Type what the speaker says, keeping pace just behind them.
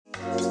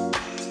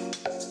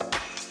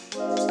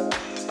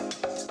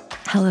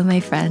Hello, my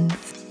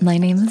friends. My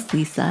name is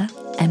Lisa,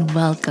 and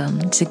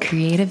welcome to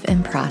Creative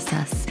in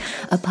Process,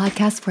 a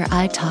podcast where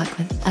I talk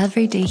with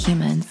everyday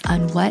humans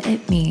on what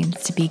it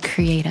means to be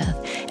creative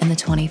in the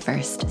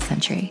 21st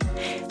century.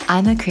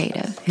 I'm a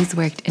creative who's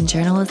worked in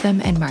journalism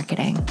and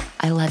marketing.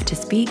 I love to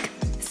speak,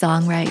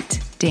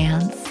 songwrite,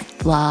 dance,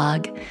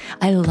 vlog.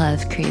 I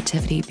love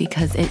creativity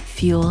because it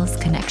fuels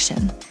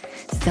connection.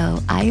 So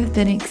I've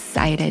been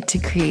excited to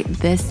create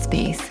this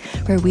space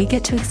where we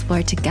get to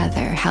explore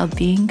together how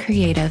being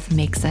creative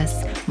makes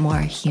us more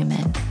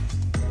human.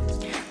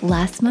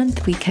 Last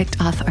month, we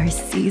kicked off our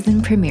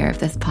season premiere of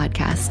this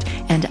podcast,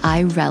 and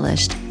I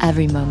relished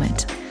every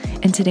moment.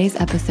 In today's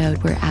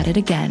episode, we're at it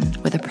again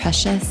with a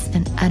precious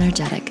and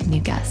energetic new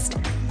guest.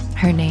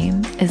 Her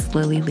name is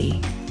Lily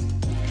Lee.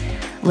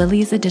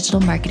 Lily is a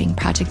digital marketing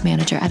project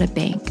manager at a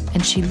bank,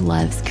 and she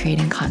loves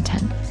creating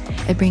content.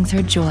 It brings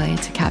her joy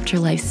to capture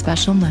life's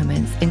special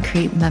moments and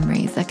create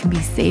memories that can be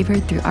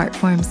savored through art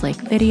forms like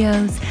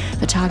videos,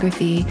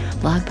 photography,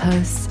 blog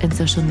posts, and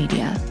social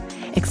media.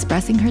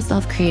 Expressing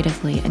herself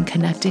creatively and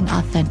connecting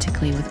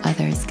authentically with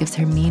others gives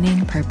her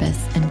meaning,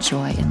 purpose, and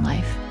joy in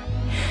life.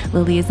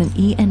 Lily is an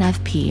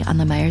ENFP on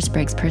the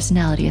Myers-Briggs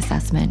Personality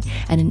Assessment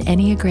and an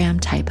Enneagram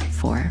Type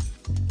 4.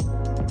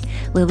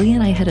 Lily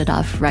and I hit it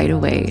off right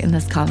away in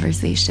this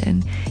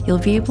conversation. You'll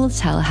be able to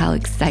tell how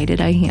excited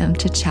I am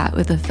to chat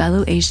with a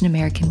fellow Asian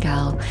American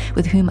gal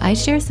with whom I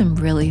share some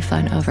really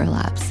fun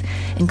overlaps,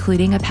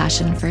 including a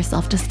passion for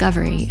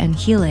self-discovery and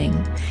healing,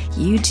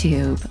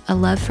 YouTube, a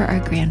love for our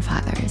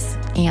grandfathers,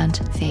 and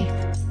faith.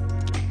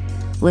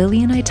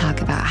 Lily and I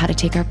talk about how to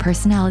take our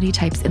personality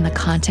types in the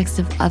context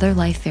of other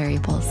life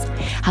variables,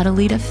 how to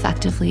lead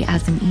effectively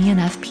as an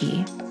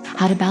ENFP,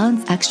 how to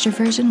balance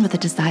extroversion with a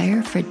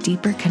desire for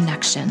deeper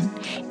connection,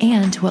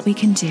 and what we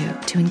can do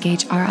to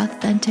engage our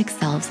authentic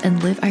selves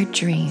and live our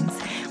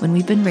dreams when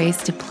we've been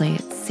raised to play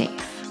it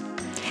safe.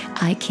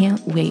 I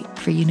can't wait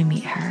for you to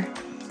meet her.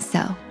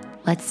 So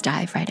let's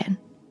dive right in.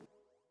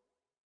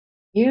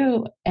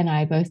 You and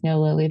I both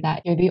know, Lily,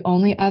 that you're the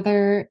only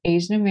other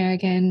Asian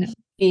American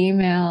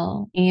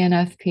female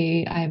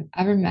ENFP I've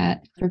ever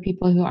met. For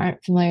people who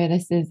aren't familiar,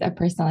 this is a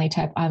personality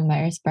type on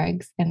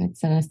Myers-Briggs, and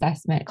it's an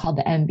assessment called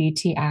the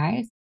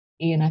MBTI.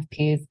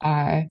 ENFPs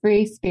are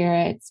free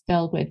spirits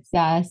filled with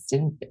zest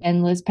and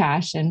endless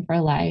passion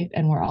for life.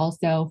 And we're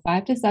also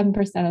 5 to 7%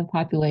 of the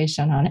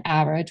population on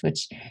average,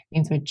 which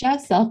means we're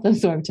just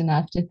self-absorbed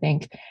enough to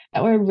think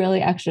that we're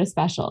really extra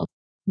special.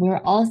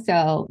 We're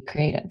also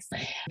creatives.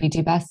 We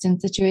do best in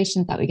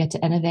situations that we get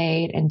to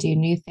innovate and do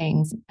new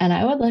things. And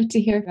I would love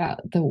to hear about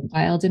the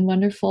wild and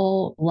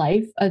wonderful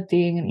life of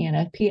being an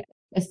ENFP,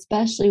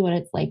 especially what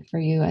it's like for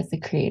you as a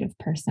creative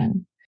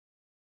person.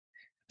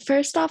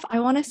 First off, I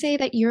want to say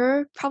that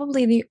you're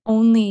probably the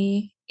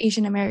only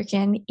Asian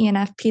American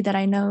ENFP that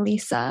I know,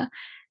 Lisa.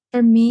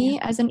 For me,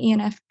 as an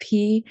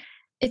ENFP,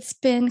 it's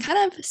been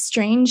kind of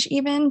strange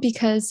even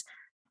because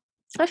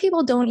a lot of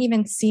people don't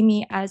even see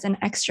me as an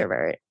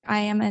extrovert. I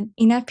am an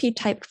ENFP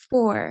type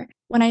 4.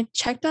 When I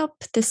checked up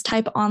this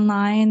type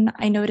online,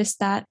 I noticed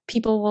that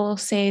people will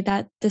say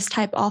that this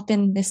type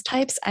often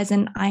mistypes as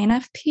an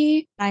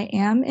INFP. I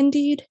am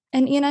indeed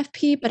an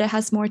ENFP, but it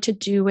has more to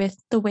do with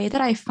the way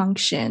that I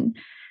function.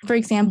 For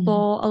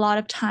example, a lot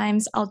of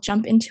times I'll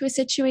jump into a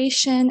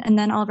situation and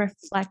then I'll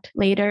reflect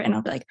later and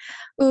I'll be like,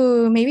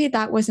 ooh, maybe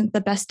that wasn't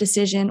the best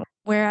decision.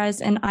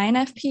 Whereas an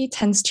INFP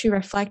tends to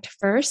reflect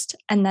first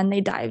and then they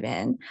dive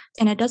in.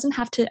 And it doesn't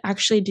have to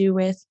actually do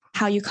with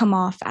how you come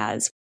off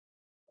as.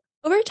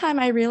 Over time,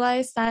 I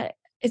realized that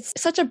it's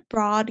such a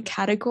broad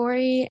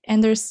category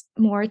and there's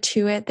more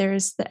to it.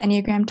 There's the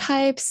Enneagram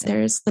types,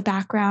 there's the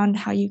background,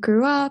 how you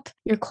grew up,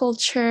 your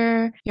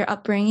culture, your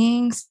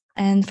upbringings.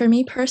 And for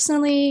me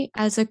personally,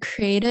 as a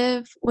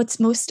creative, what's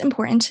most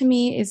important to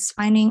me is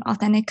finding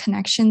authentic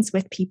connections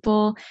with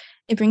people.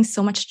 It brings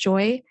so much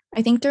joy.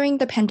 I think during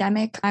the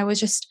pandemic, I was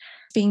just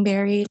being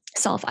very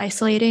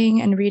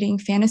self-isolating and reading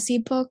fantasy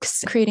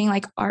books, creating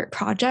like art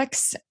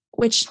projects,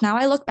 which now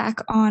I look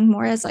back on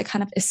more as like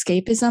kind of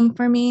escapism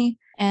for me.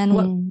 And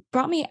what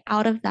brought me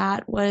out of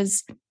that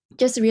was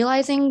just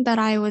realizing that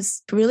I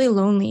was really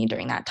lonely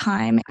during that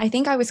time. I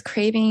think I was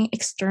craving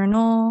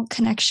external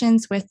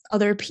connections with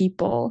other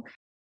people.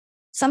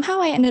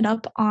 Somehow I ended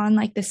up on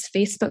like this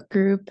Facebook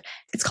group.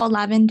 It's called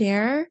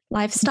Lavender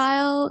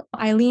Lifestyle.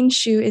 Eileen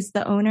Shu is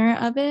the owner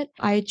of it.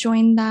 I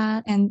joined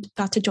that and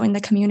got to join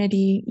the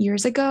community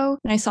years ago.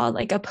 And I saw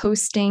like a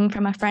posting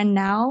from a friend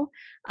now,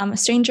 a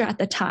stranger at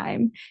the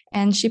time,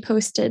 and she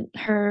posted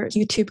her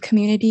YouTube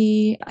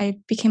community. I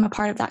became a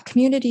part of that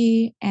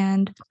community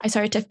and I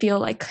started to feel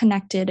like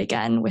connected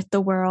again with the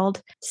world.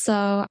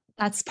 So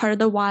that's part of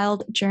the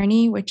wild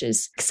journey, which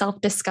is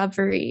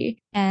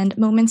self-discovery and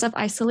moments of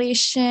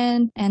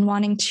isolation and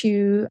wanting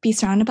to be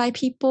surrounded by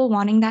people,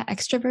 wanting that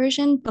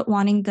extroversion, but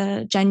wanting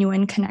the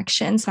genuine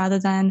connections rather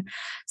than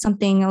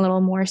something a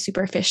little more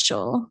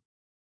superficial.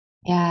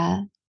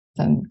 Yeah.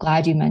 So I'm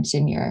glad you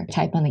mentioned your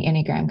type on the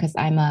Enneagram because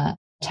I'm a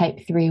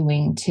type 3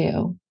 wing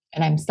too,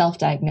 and I'm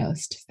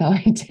self-diagnosed. So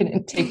I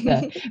didn't take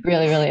the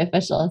really, really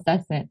official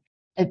assessment.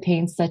 It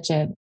paints such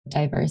a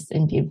diverse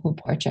and beautiful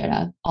portrait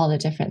of all the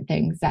different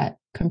things that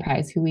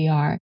comprise who we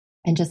are,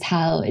 and just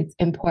how it's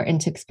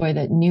important to explore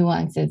the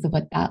nuances of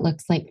what that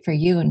looks like for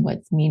you and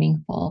what's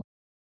meaningful.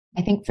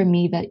 I think for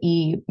me, the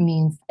E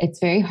means it's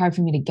very hard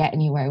for me to get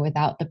anywhere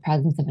without the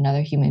presence of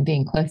another human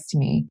being close to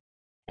me.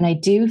 And I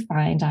do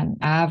find on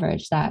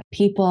average that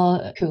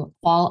people who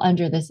fall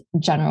under this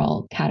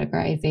general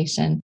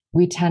categorization,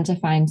 we tend to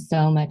find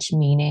so much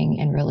meaning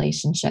in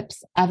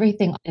relationships.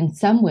 Everything in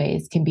some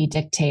ways can be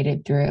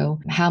dictated through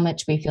how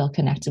much we feel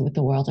connected with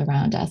the world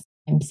around us.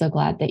 I'm so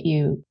glad that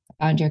you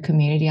found your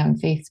community on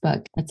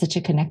Facebook. It's such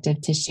a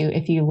connective tissue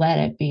if you let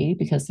it be,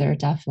 because there are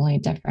definitely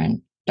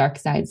different dark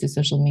sides of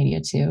social media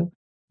too.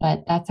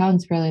 But that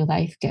sounds really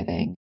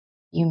life-giving.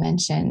 You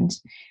mentioned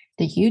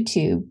the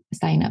YouTube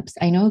signups.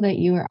 I know that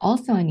you are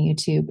also on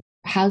YouTube.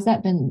 How's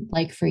that been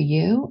like for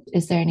you?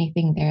 Is there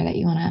anything there that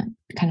you want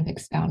to kind of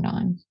expound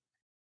on?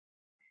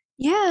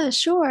 Yeah,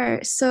 sure.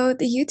 So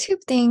the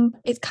YouTube thing,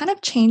 it kind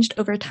of changed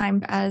over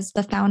time as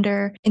the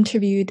founder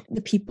interviewed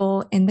the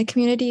people in the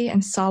community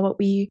and saw what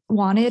we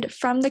wanted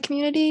from the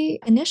community.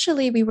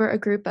 Initially, we were a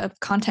group of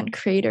content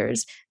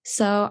creators.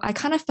 So I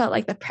kind of felt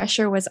like the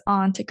pressure was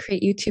on to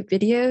create YouTube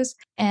videos.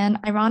 And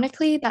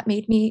ironically, that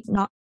made me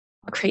not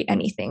create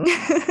anything.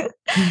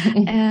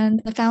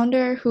 And the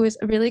founder, who is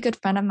a really good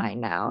friend of mine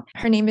now,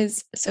 her name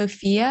is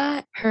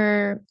Sophia.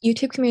 Her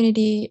YouTube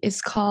community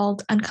is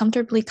called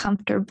Uncomfortably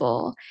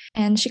Comfortable.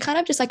 And she kind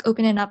of just like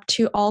opened it up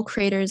to all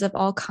creators of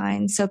all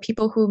kinds. So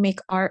people who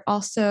make art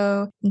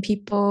also, and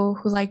people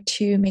who like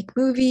to make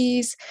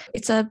movies.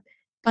 It's a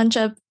bunch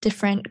of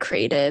different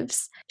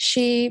creatives.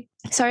 She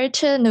started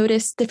to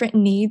notice different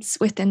needs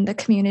within the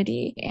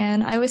community.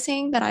 And I was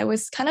saying that I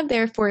was kind of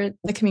there for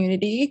the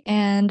community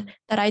and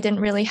that I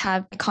didn't really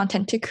have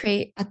content to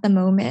create at the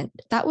moment.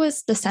 That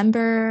was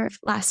December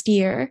last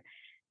year.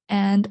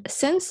 And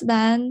since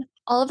then,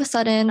 all of a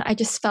sudden, I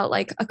just felt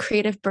like a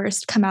creative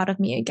burst come out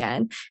of me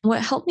again.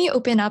 What helped me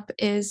open up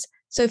is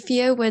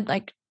Sophia would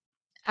like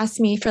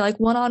asked me for like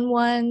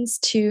one-on-ones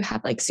to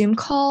have like Zoom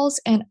calls.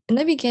 And in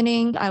the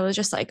beginning, I was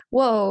just like,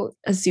 whoa,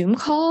 a Zoom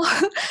call?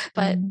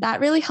 But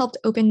that really helped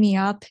open me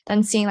up.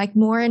 Then seeing like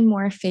more and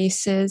more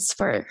faces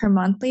for her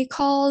monthly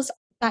calls,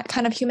 that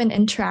kind of human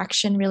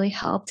interaction really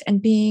helped,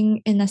 and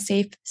being in a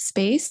safe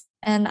space.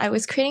 And I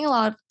was creating a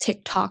lot of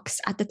TikToks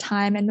at the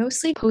time and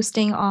mostly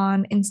posting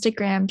on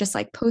Instagram, just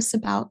like posts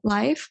about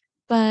life.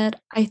 But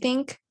I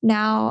think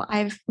now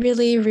I've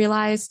really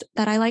realized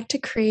that I like to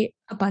create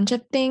a bunch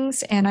of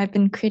things, and I've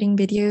been creating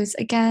videos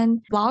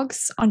again,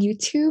 vlogs on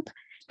YouTube,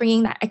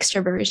 bringing that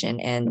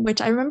extroversion in, which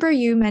I remember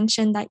you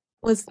mentioned that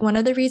was one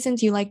of the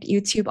reasons you liked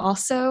YouTube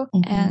also.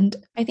 And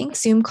I think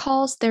Zoom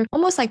calls, they're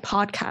almost like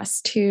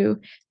podcasts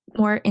too,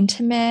 more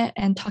intimate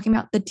and talking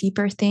about the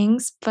deeper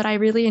things. But I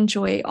really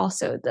enjoy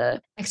also the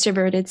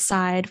extroverted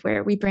side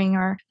where we bring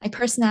our like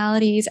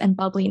personalities and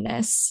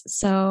bubbliness.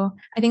 So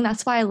I think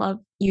that's why I love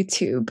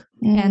YouTube.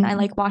 And I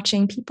like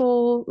watching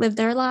people live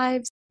their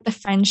lives, the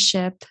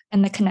friendship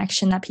and the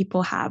connection that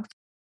people have.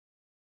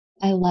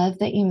 I love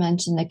that you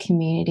mentioned the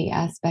community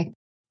aspect.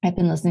 I've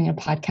been listening to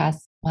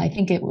podcasts. Well, I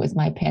think it was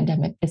my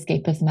pandemic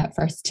escapism at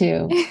first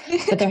too,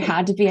 but there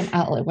had to be an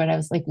outlet where I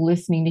was like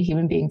listening to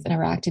human beings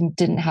interact and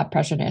didn't have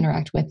pressure to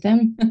interact with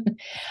them.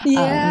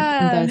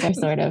 Yeah. And those are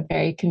sort of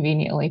very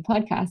conveniently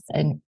podcasts.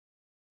 And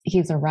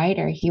he's a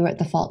writer. He wrote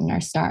The Fault in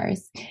Our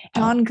Stars.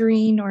 John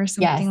Green or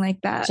something like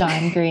that.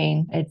 John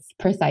Green. It's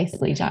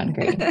precisely John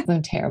Green.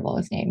 I'm terrible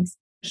with names.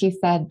 He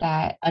said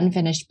that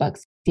unfinished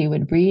books he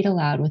would read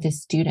aloud with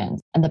his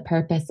students. And the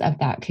purpose of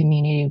that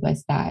community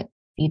was that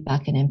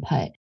feedback and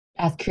input.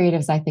 As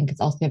creatives, I think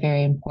it's also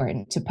very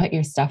important to put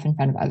your stuff in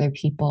front of other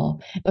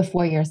people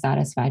before you're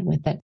satisfied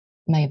with it.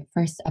 My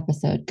first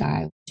episode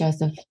guy,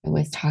 Joseph,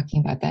 was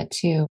talking about that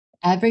too.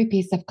 Every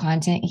piece of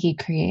content he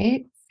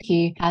creates,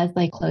 he has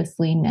like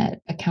closely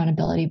knit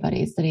accountability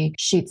buddies that he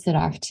shoots it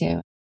off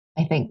to.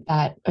 I think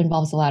that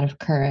involves a lot of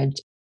courage.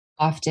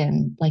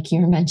 Often, like you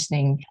were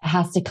mentioning, it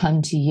has to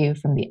come to you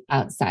from the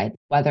outside,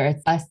 whether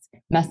it's us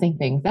messing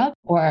things up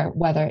or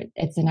whether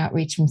it's an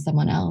outreach from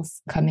someone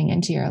else coming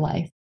into your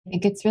life. I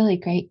think it's really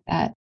great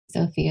that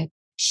Sophia,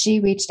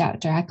 she reached out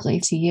directly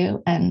to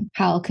you, and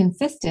how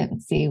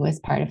consistency was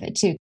part of it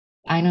too.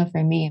 I know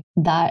for me,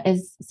 that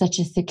is such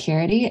a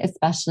security,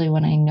 especially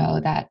when I know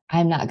that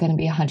I'm not going to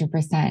be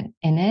 100%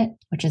 in it,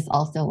 which is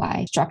also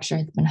why structure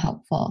has been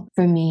helpful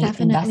for me.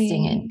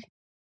 Investing in.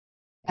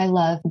 I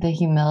love the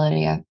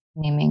humility of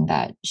naming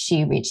that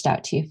she reached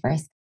out to you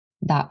first.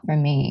 That for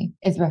me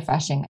is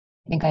refreshing.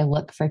 I think I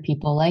look for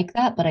people like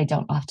that, but I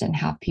don't often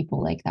have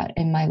people like that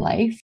in my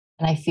life.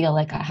 And I feel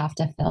like I have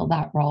to fill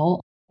that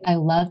role. I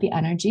love the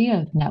energy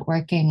of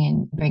networking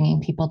and bringing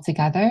people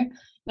together,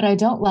 but I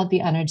don't love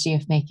the energy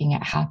of making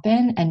it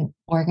happen and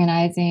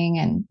organizing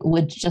and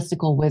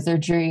logistical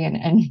wizardry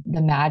and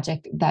the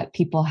magic that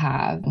people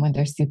have when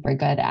they're super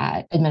good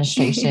at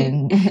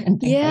administration and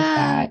things like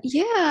that.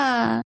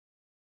 Yeah.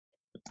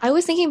 I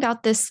was thinking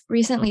about this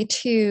recently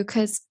too,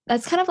 because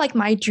that's kind of like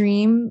my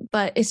dream,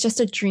 but it's just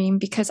a dream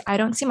because I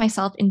don't see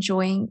myself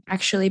enjoying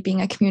actually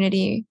being a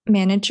community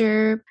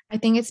manager. I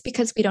think it's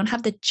because we don't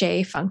have the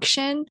J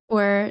function,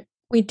 or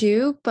we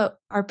do, but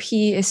our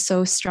P is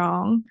so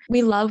strong.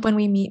 We love when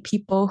we meet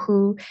people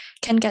who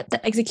can get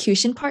the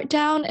execution part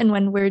down and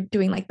when we're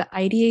doing like the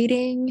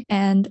ideating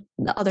and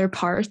the other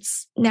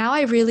parts. Now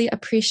I really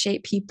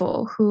appreciate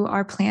people who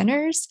are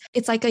planners.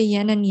 It's like a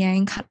yin and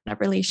yang kind of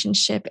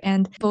relationship,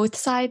 and both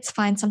sides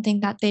find something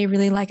that they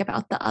really like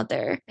about the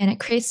other. And it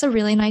creates a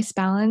really nice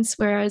balance.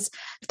 Whereas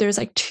if there's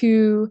like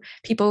two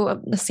people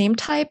of the same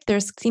type, there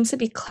seems to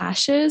be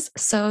clashes.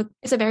 So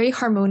it's a very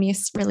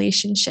harmonious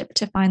relationship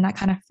to find that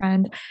kind of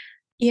friend.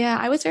 Yeah,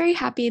 I was very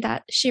happy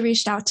that she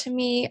reached out to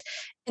me.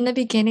 In the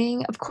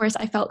beginning, of course,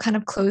 I felt kind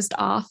of closed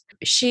off.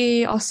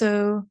 She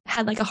also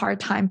had like a hard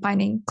time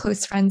finding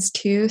close friends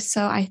too.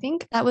 So I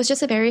think that was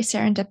just a very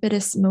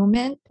serendipitous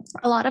moment.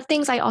 A lot of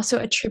things I also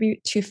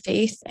attribute to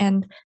faith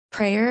and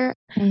prayer.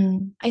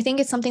 I think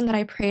it's something that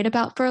I prayed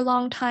about for a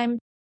long time.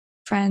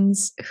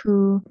 Friends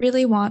who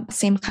really want the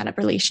same kind of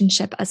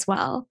relationship as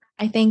well.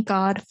 I thank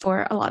God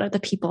for a lot of the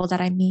people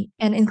that I meet,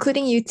 and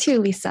including you too,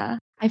 Lisa.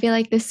 I feel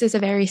like this is a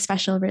very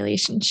special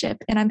relationship,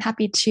 and I'm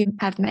happy to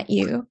have met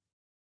you.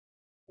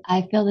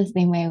 I feel the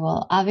same way.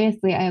 Well,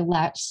 obviously, I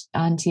latched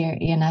onto your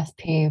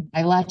ENFP.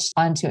 I latched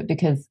onto it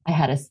because I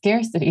had a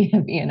scarcity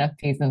of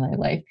ENFPs in my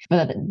life.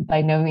 But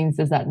by no means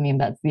does that mean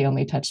that's the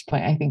only touch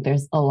point. I think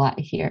there's a lot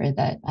here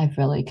that I've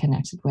really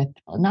connected with.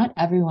 Not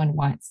everyone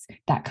wants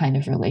that kind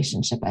of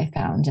relationship, I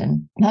found.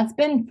 And that's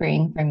been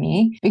freeing for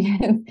me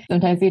because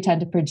sometimes we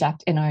tend to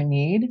project in our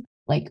need.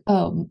 Like,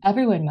 oh,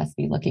 everyone must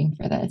be looking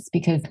for this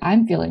because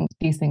I'm feeling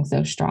these things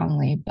so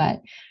strongly.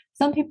 But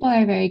some people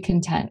are very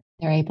content.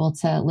 They're able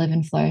to live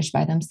and flourish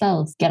by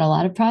themselves, get a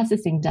lot of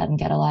processing done,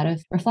 get a lot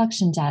of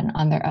reflection done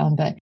on their own.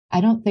 But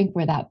I don't think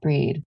we're that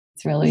breed.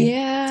 It's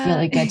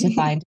really good to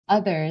find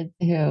others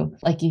who,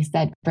 like you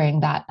said,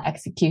 bring that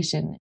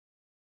execution.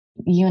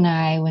 You and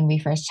I, when we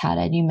first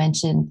chatted, you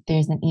mentioned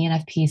there's an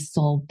ENFP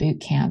Soul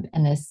Boot Camp,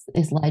 and this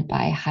is led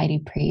by Heidi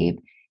Priebe.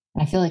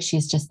 And I feel like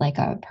she's just like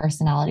a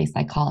personality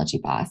psychology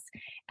boss.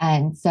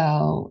 And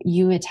so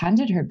you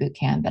attended her boot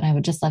camp, and I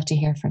would just love to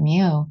hear from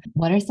you.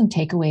 What are some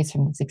takeaways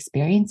from this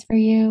experience for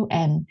you?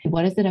 And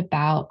what is it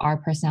about our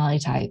personality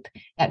type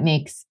that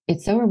makes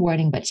it so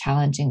rewarding but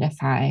challenging to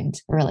find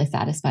a really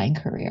satisfying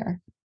career?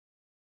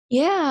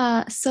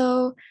 Yeah.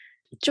 So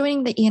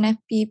joining the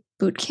ENFP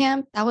boot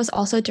camp, that was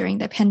also during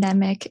the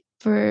pandemic.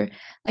 For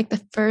like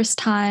the first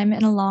time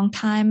in a long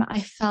time,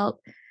 I felt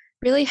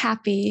really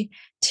happy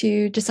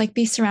to just like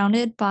be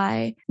surrounded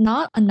by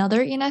not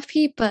another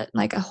ENFP, but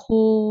like a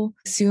whole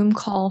Zoom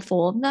call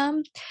full of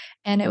them.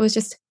 And it was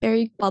just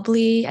very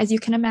bubbly, as you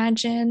can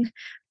imagine.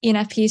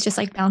 ENFPs just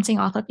like bouncing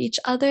off of each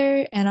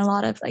other and a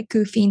lot of like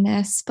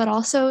goofiness, but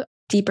also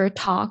deeper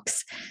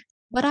talks.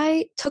 What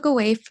I took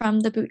away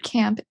from the boot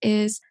camp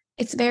is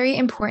it's very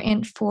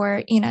important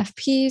for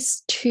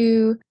ENFPs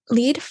to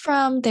lead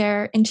from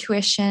their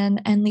intuition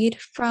and lead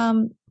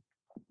from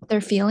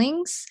their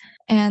feelings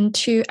and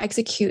to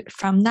execute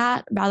from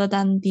that rather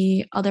than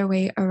the other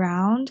way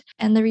around.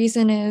 And the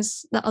reason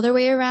is the other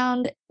way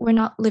around, we're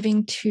not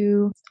living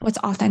to what's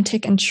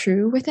authentic and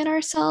true within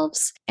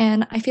ourselves.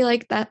 And I feel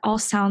like that all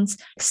sounds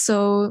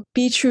so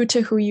be true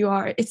to who you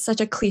are. It's such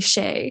a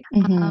cliche.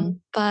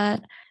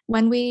 But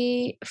when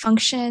we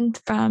function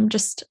from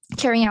just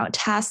carrying out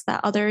tasks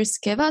that others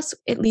give us,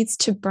 it leads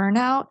to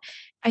burnout.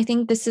 I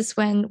think this is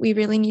when we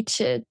really need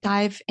to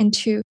dive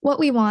into what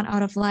we want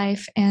out of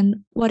life and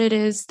what it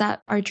is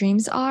that our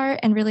dreams are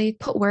and really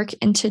put work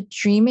into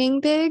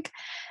dreaming big.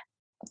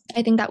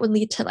 I think that would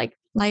lead to like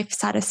life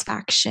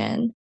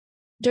satisfaction.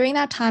 During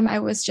that time, I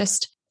was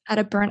just at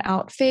a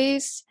burnout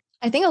phase.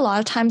 I think a lot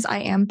of times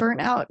I am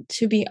burnt out,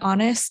 to be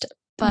honest,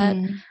 but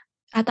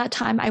at that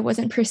time I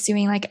wasn't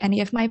pursuing like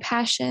any of my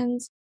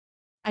passions.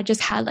 I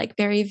just had like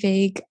very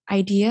vague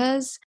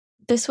ideas.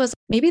 This was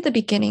maybe the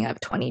beginning of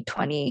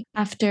 2020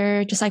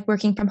 after just like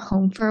working from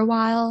home for a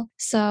while.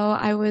 So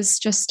I was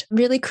just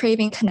really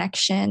craving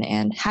connection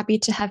and happy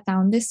to have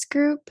found this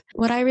group.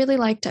 What I really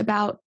liked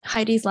about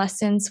Heidi's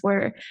lessons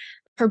were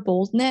her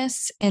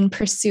boldness in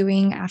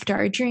pursuing after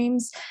our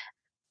dreams.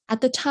 At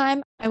the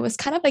time, I was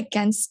kind of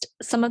against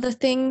some of the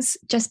things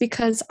just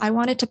because I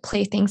wanted to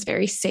play things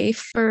very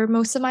safe for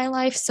most of my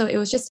life. So it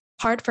was just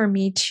hard for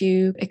me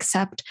to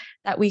accept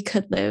that we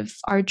could live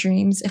our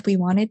dreams if we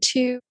wanted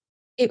to.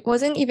 It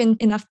wasn't even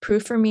enough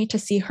proof for me to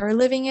see her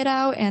living it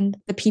out and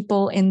the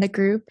people in the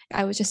group.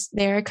 I was just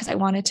there because I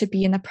wanted to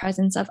be in the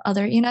presence of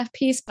other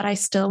ENFPs, but I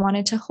still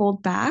wanted to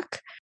hold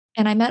back.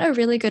 And I met a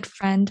really good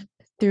friend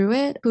through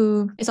it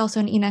who is also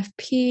an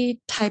ENFP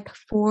type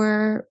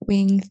 4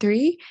 wing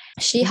 3.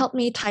 She helped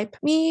me type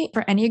me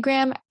for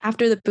Enneagram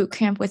after the boot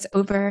camp was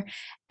over,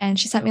 and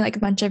she sent me like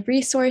a bunch of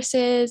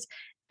resources.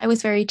 I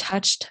was very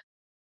touched.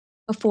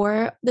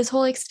 Before this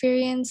whole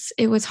experience,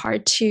 it was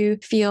hard to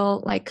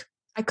feel like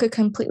I could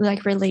completely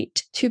like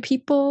relate to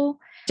people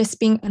just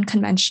being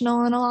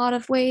unconventional in a lot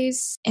of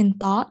ways in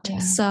thought. Yeah.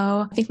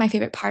 So I think my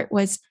favorite part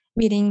was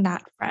meeting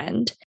that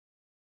friend.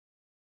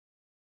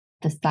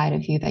 The side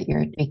of you that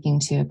you're speaking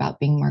to about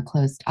being more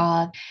closed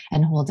off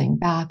and holding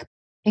back.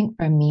 I think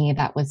for me,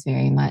 that was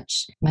very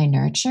much my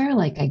nurture.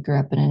 Like I grew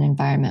up in an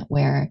environment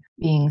where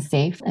being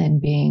safe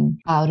and being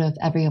out of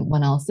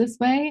everyone else's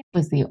way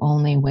was the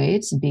only way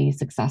to be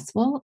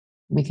successful.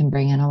 We can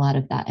bring in a lot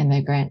of that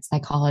immigrant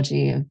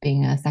psychology of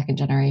being a second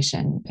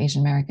generation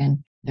Asian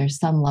American. There's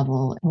some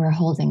level where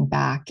holding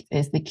back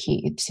is the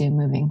key to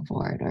moving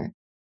forward, or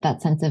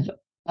that sense of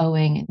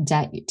owing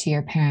debt to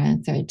your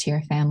parents or to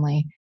your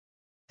family.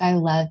 I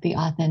love the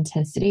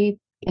authenticity.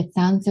 It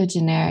sounds so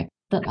generic.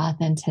 The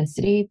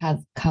authenticity has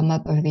come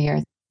up over the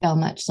years so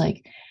much.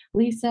 Like,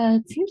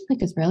 Lisa, it seems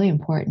like it's really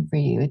important for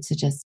you to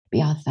just be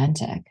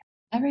authentic.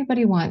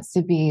 Everybody wants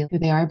to be who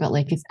they are, but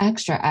like it's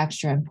extra,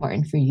 extra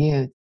important for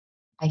you.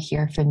 I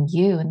hear from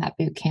you in that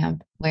boot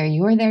camp where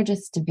you were there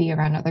just to be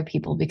around other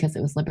people because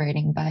it was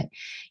liberating, but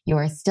you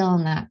are still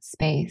in that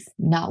space,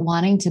 not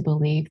wanting to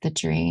believe the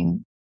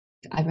dream.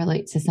 I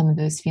relate to some of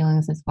those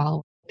feelings as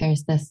well.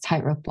 There's this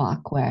tightrope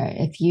walk where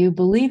if you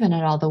believe in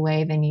it all the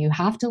way, then you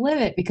have to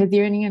live it because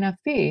you're an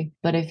ENFP.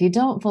 But if you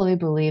don't fully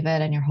believe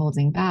it and you're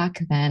holding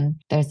back, then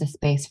there's a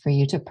space for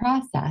you to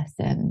process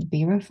and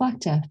be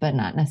reflective, but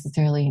not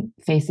necessarily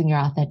facing your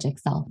authentic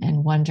self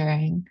and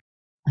wondering,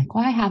 like,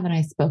 why haven't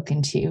I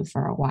spoken to you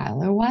for a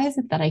while? Or why is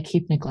it that I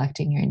keep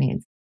neglecting your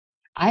needs?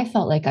 I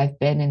felt like I've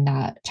been in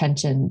that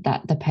tension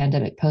that the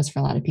pandemic posed for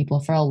a lot of people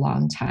for a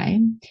long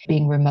time,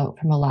 being remote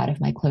from a lot of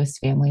my close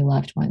family,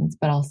 loved ones,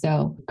 but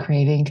also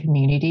craving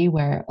community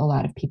where a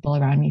lot of people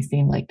around me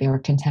seemed like they were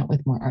content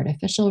with more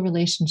artificial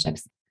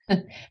relationships,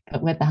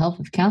 but with the help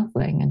of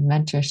counseling and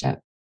mentorship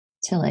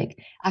to like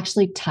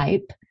actually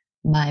type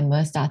my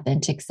most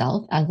authentic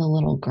self as a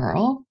little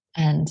girl.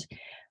 And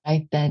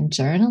I've been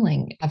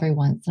journaling every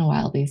once in a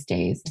while these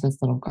days,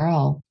 this little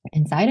girl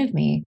inside of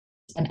me,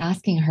 and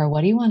asking her,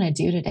 what do you want to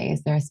do today?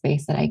 Is there a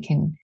space that I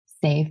can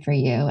save for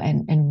you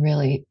and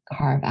really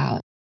carve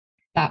out?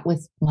 That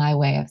was my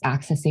way of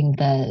accessing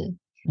the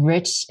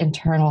rich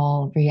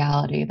internal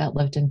reality that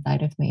lived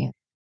inside of me.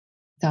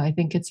 So I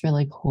think it's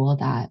really cool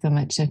that so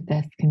much of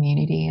this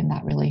community and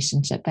that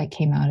relationship that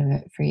came out of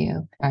it for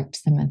you sparked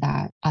some of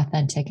that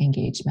authentic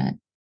engagement.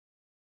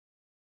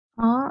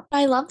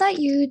 I love that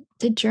you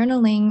did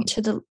journaling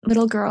to the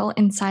little girl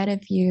inside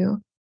of you.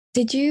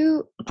 Did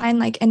you find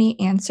like any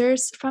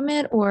answers from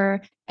it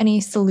or any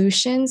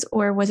solutions,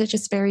 or was it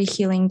just very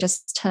healing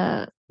just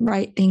to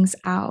write things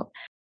out?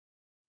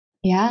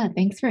 Yeah,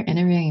 thanks for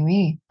interviewing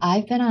me.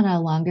 I've been on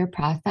a longer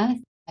process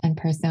and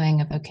pursuing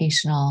a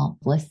vocational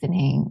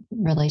listening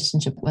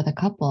relationship with a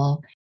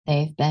couple.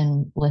 They've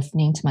been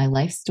listening to my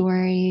life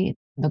story.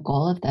 The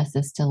goal of this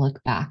is to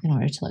look back in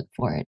order to look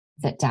forward.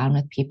 Sit down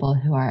with people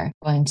who are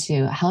going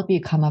to help you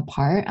come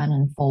apart and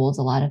unfold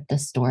a lot of the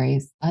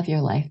stories of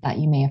your life that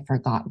you may have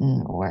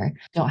forgotten or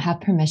don't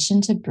have permission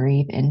to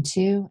breathe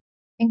into.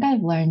 I think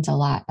I've learned a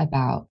lot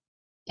about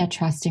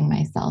trusting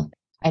myself.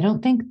 I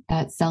don't think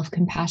that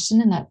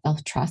self-compassion and that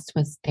self-trust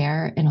was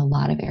there in a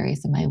lot of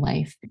areas of my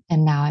life.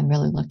 And now I'm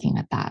really looking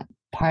at that.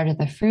 Part of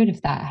the fruit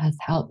of that has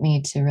helped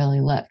me to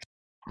really look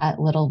at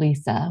little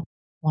Lisa.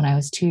 When I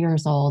was 2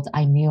 years old,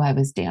 I knew I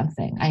was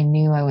dancing. I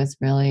knew I was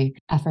really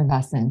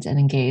effervescent and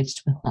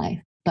engaged with life.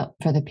 But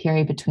for the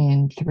period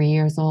between 3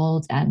 years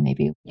old and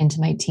maybe into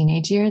my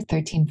teenage years,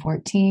 13,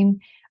 14,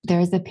 there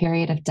was a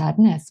period of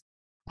deadness.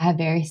 I have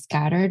very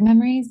scattered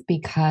memories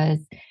because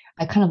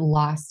I kind of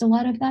lost a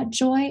lot of that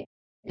joy.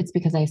 It's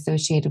because I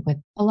associated with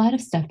a lot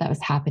of stuff that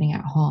was happening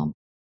at home,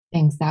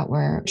 things that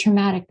were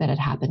traumatic that had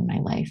happened in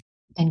my life.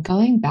 And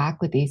going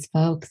back with these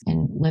folks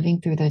and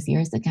living through those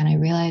years again, I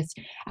realized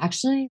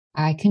actually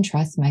I can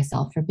trust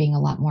myself for being a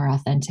lot more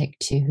authentic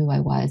to who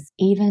I was,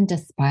 even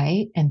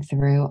despite and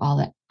through all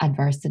the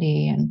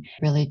adversity and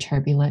really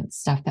turbulent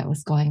stuff that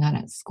was going on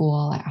at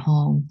school, at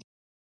home.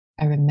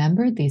 I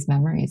remembered these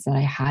memories that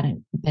I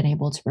hadn't been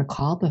able to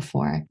recall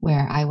before,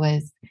 where I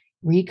was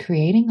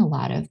recreating a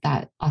lot of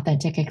that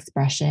authentic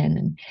expression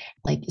and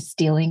like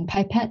stealing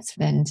pipettes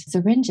and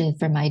syringes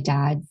from my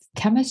dad's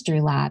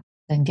chemistry lab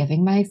and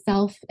giving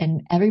myself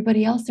and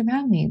everybody else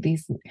around me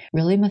these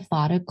really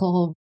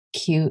methodical,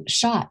 cute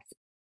shots,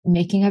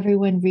 making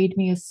everyone read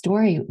me a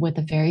story with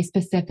a very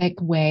specific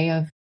way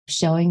of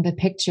showing the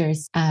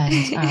pictures and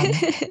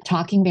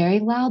talking very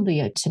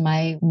loudly to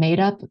my made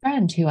up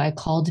friend who I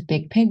called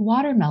Big Pig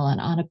Watermelon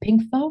on a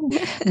pink phone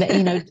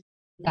that,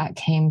 that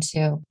came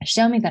to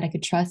show me that I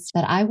could trust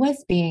that I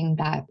was being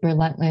that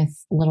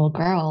relentless little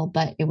girl,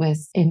 but it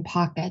was in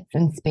pockets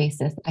and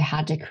spaces I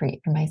had to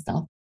create for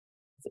myself.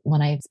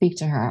 When I speak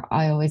to her,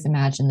 I always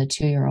imagine the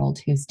 2-year-old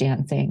who's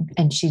dancing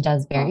and she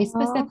does very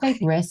specific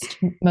wrist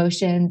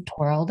motions,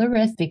 twirl the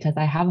wrist because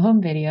I have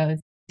home videos.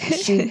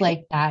 She's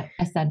like that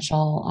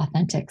essential,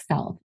 authentic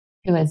self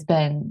who has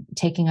been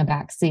taking a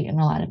back seat in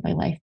a lot of my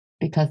life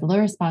because of the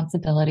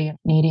responsibility of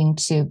needing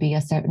to be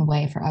a certain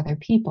way for other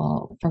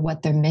people for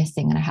what they're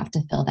missing. And I have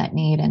to fill that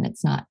need. And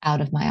it's not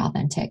out of my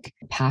authentic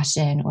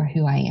passion or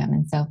who I am.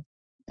 And so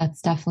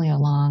That's definitely a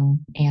long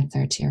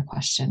answer to your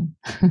question.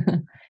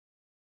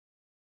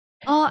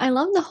 Oh, I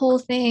love the whole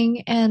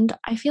thing. And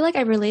I feel like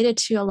I related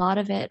to a lot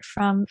of it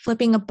from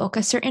flipping a book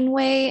a certain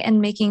way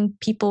and making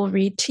people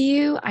read to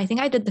you. I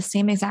think I did the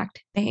same exact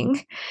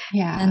thing.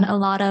 And Yeah. a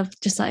lot of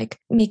just like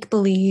make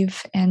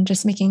believe and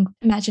just making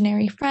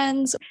imaginary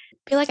friends.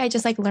 I feel like I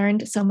just like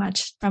learned so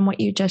much from what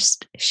you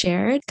just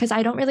shared because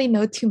I don't really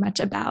know too much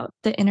about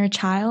the inner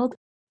child.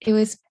 It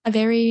was a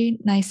very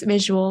nice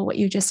visual what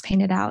you just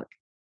painted out.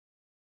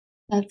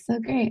 That's so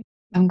great.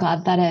 I'm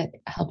glad that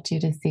it helped you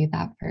to see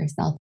that for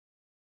yourself.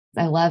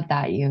 I love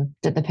that you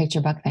did the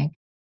picture book thing.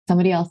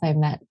 Somebody else I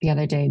met the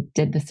other day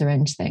did the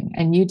syringe thing,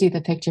 and you do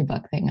the picture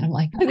book thing. And I'm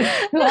like,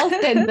 who else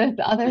did this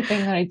other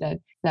thing that I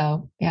did?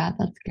 So, yeah,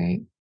 that's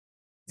great.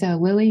 So,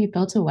 Lily, you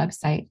built a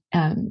website,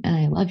 and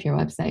I love your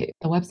website.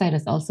 The website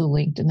is also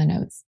linked in the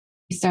notes.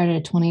 You started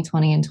a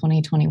 2020 and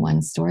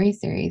 2021 story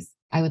series.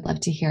 I would love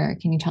to hear.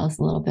 Can you tell us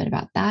a little bit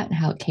about that and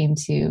how it came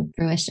to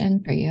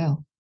fruition for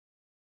you?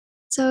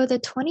 So the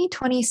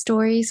 2020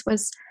 stories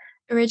was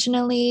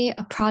originally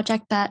a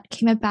project that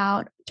came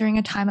about during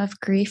a time of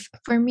grief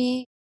for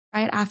me,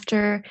 right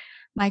after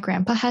my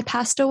grandpa had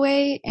passed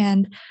away.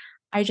 And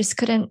I just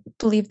couldn't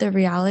believe the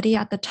reality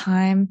at the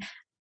time.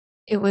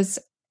 It was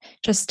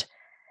just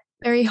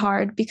very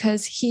hard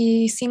because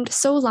he seemed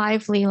so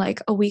lively like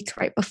a week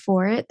right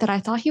before it that I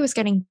thought he was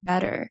getting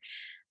better.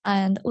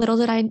 And little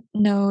did I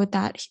know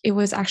that it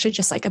was actually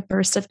just like a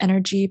burst of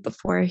energy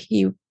before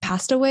he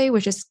passed away,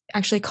 which is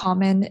actually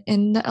common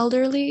in the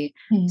elderly.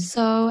 Hmm.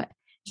 So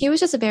he was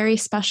just a very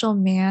special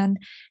man,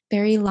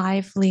 very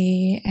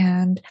lively,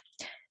 and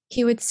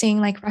he would sing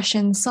like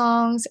Russian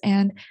songs,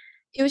 and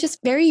he was just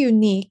very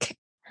unique.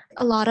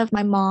 A lot of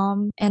my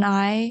mom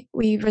and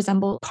we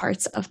resemble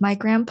parts of my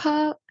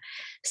grandpa.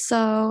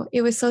 So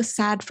it was so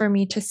sad for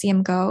me to see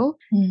him go.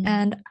 Mm.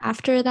 And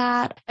after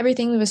that,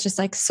 everything was just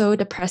like so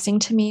depressing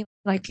to me,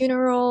 like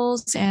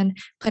funerals and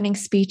planning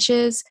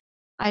speeches.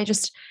 I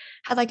just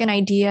had like an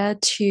idea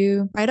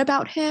to write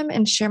about him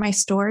and share my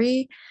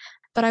story.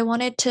 But I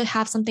wanted to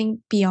have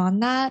something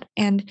beyond that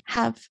and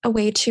have a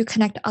way to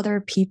connect other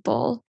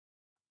people.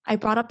 I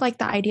brought up like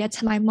the idea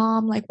to my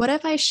mom, like, what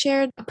if I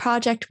shared a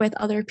project with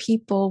other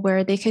people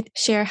where they could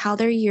share how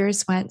their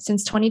years went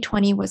since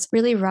 2020 was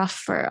really rough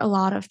for a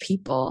lot of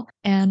people.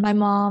 And my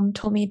mom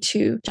told me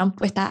to jump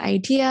with that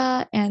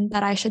idea and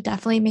that I should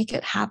definitely make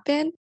it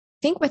happen. I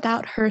think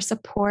without her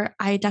support,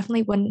 I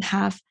definitely wouldn't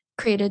have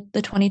created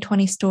the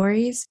 2020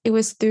 stories. It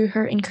was through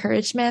her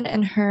encouragement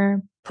and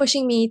her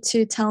pushing me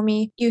to tell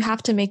me, you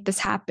have to make this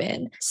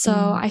happen. So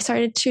I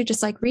started to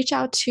just like reach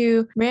out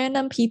to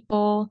random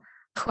people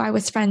who I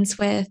was friends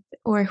with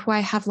or who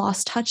I have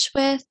lost touch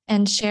with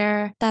and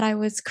share that I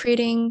was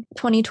creating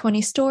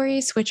 2020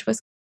 stories, which was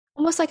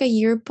almost like a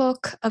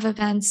yearbook of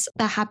events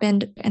that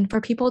happened and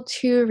for people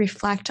to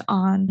reflect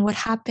on what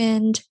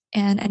happened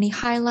and any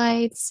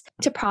highlights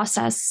to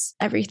process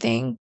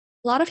everything.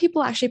 A lot of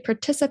people actually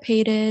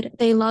participated.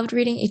 They loved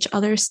reading each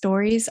other's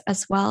stories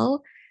as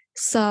well.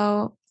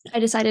 So I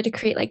decided to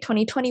create like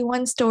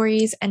 2021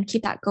 stories and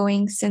keep that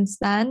going since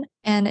then.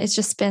 And it's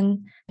just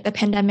been the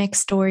pandemic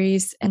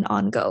stories and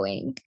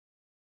ongoing.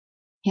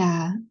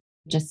 Yeah.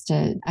 Just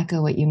to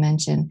echo what you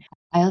mentioned,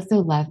 I also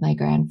love my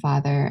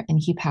grandfather, and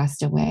he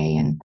passed away.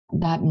 And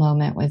that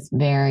moment was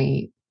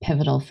very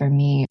pivotal for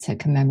me to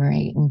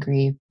commemorate and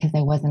grieve because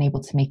I wasn't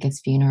able to make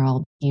his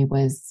funeral.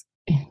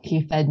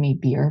 He fed me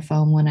beer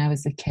foam when I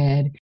was a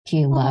kid.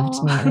 He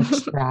loved me in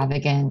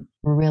extravagant,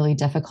 really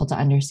difficult to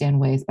understand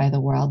ways by the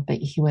world, but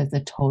he was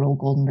a total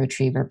golden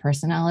retriever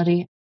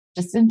personality.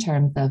 Just in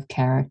terms of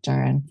character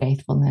and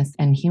faithfulness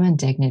and human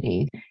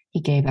dignity, he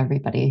gave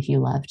everybody he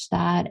loved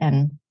that.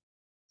 And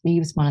he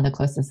was one of the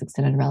closest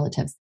extended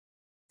relatives.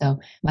 So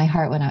my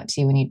heart went out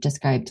to you when you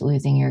described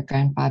losing your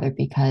grandfather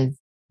because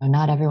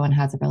not everyone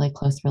has a really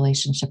close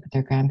relationship with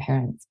their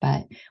grandparents,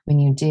 but when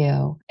you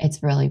do,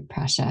 it's really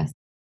precious.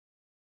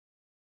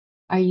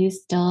 Are you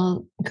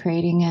still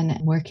creating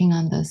and working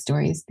on those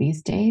stories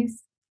these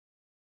days?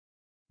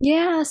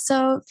 Yeah,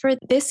 so for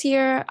this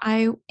year,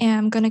 I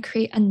am going to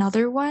create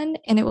another one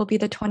and it will be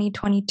the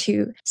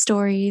 2022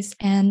 stories.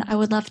 And I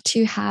would love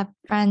to have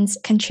friends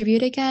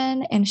contribute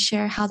again and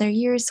share how their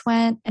years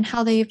went and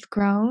how they've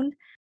grown.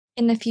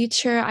 In the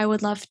future, I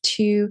would love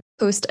to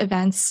host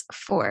events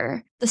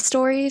for the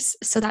stories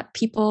so that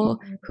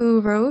people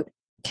who wrote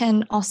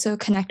can also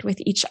connect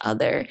with each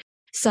other.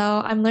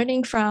 So I'm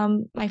learning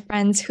from my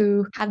friends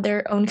who have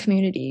their own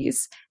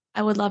communities.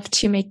 I would love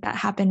to make that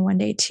happen one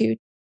day too.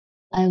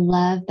 I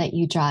love that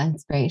you draw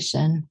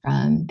inspiration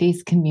from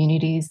these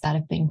communities that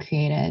have been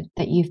created,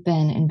 that you've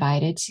been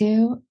invited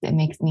to. It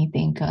makes me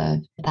think of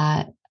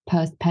that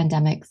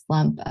post-pandemic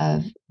slump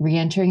of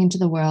re-entering into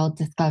the world,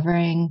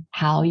 discovering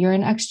how you're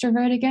an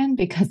extrovert again,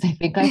 because I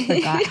think I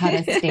forgot how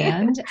to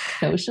stand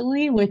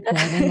socially with more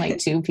than like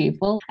two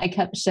people. I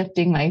kept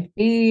shifting my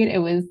feet. It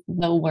was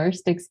the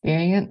worst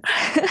experience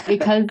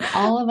because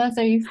all of us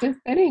are used to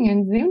sitting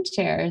in Zoom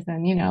chairs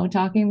and,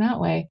 talking that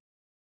way.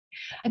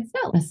 It's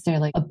not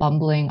necessarily a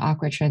bumbling,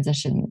 awkward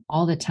transition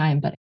all the time,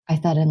 but I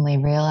suddenly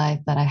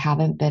realized that I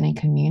haven't been in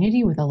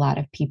community with a lot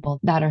of people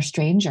that are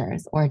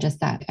strangers or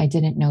just that I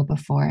didn't know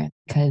before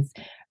because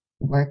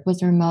work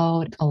was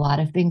remote. A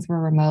lot of things were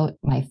remote.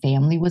 My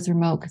family was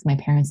remote because my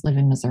parents live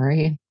in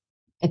Missouri.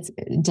 It's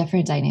a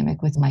different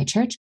dynamic with my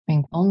church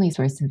being the only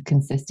source of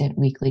consistent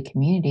weekly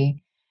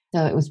community.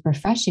 So it was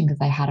refreshing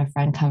because I had a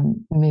friend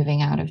come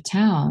moving out of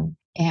town.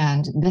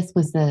 And this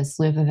was the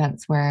slew of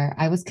events where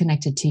I was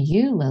connected to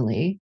you,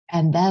 Lily.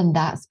 And then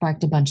that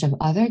sparked a bunch of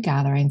other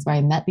gatherings where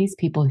I met these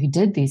people who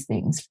did these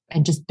things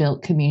and just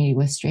built community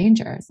with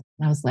strangers.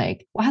 And I was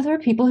like, wow, there are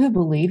people who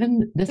believe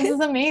in this.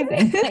 Is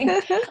amazing.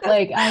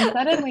 Like I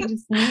suddenly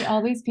just meet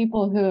all these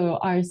people who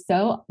are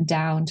so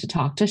down to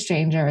talk to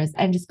strangers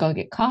and just go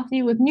get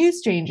coffee with new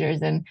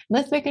strangers and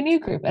let's make a new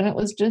group. And it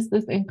was just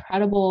this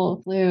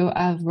incredible slew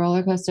of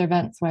roller coaster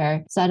events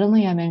where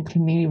suddenly I'm in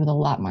community with a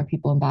lot more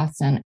people in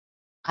Boston.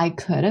 I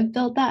could have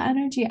built that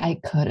energy. I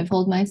could have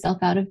pulled myself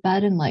out of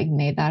bed and like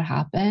made that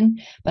happen.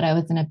 But I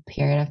was in a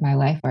period of my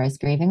life where I was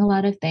grieving a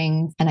lot of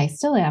things and I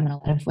still am in a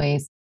lot of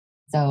ways.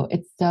 So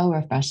it's so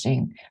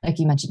refreshing, like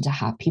you mentioned, to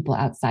have people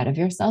outside of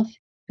yourself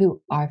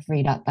who are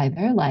freed up by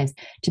their lives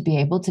to be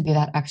able to do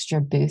that extra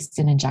boost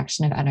and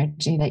injection of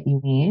energy that you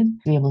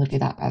need to be able to do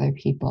that for other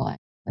people.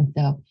 And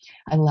so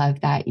I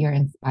love that you're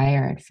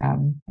inspired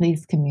from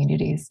these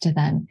communities to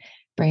then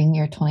bring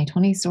your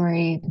 2020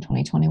 story and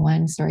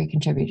 2021 story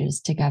contributors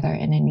together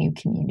in a new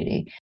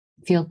community.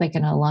 It feels like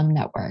an alum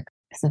network.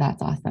 So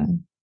that's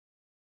awesome.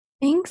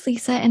 Thanks,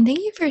 Lisa. And thank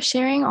you for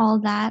sharing all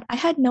that. I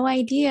had no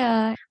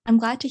idea. I'm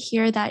glad to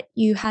hear that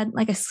you had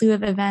like a slew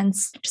of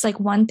events, just like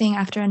one thing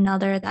after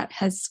another that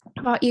has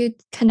brought you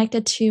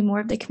connected to more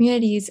of the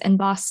communities in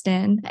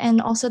Boston. And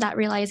also that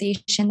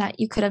realization that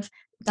you could have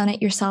done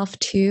it yourself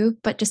too,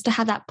 but just to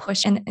have that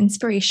push and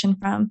inspiration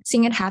from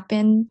seeing it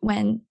happen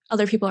when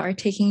other people are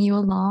taking you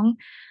along,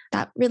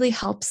 that really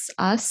helps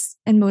us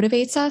and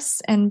motivates us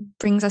and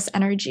brings us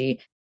energy,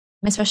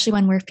 especially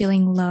when we're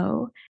feeling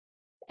low.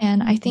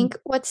 And I think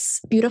what's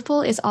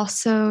beautiful is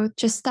also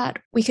just that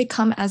we could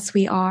come as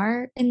we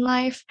are in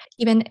life,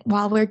 even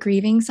while we're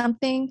grieving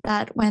something,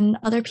 that when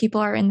other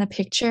people are in the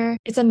picture,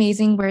 it's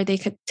amazing where they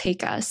could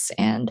take us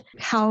and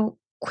how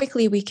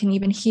quickly we can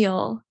even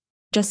heal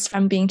just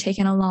from being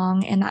taken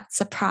along and that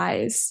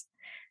surprise.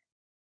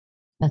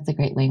 That's a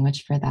great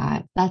language for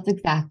that. That's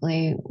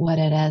exactly what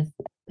it is.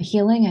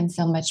 Healing and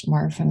so much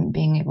more from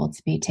being able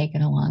to be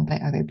taken along by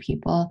other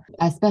people,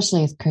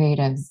 especially as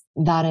creatives,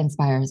 that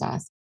inspires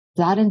us.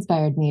 That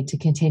inspired me to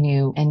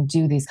continue and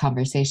do these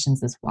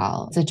conversations as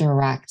well. It's a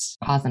direct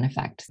cause and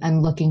effect.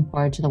 I'm looking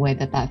forward to the way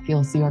that that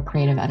fuels your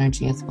creative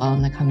energy as well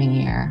in the coming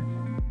year.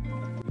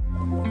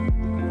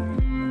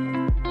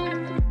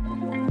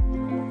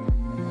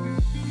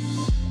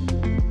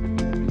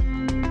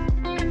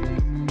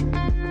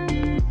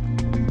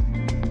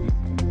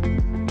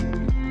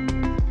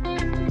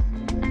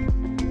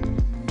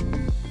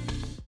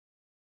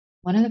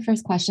 One of the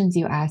first questions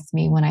you asked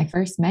me when I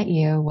first met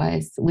you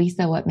was,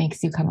 Lisa, what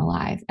makes you come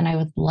alive? And I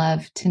would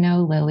love to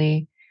know,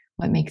 Lily,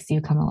 what makes you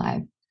come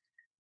alive?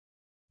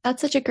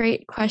 That's such a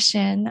great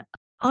question.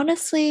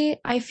 Honestly,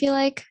 I feel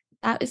like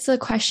that is a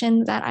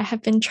question that I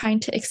have been trying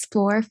to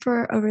explore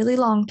for a really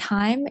long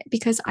time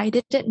because I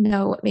didn't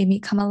know what made me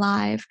come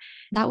alive.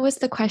 That was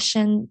the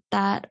question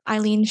that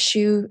Eileen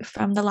Shu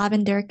from the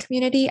Lavender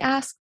community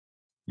asked.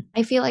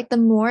 I feel like the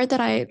more that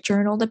I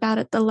journaled about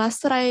it, the less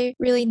that I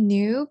really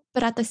knew.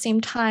 But at the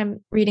same time,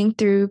 reading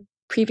through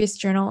previous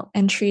journal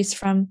entries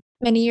from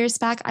many years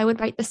back, I would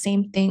write the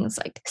same things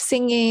like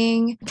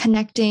singing,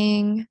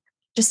 connecting,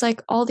 just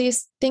like all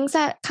these things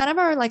that kind of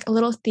are like a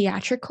little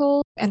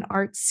theatrical and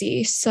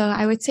artsy. So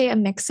I would say a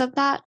mix of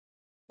that.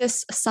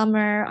 This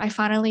summer, I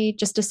finally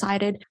just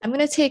decided I'm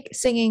going to take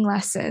singing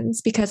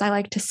lessons because I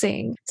like to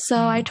sing.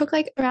 So I took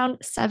like around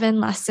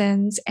 7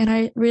 lessons and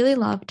I really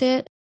loved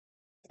it.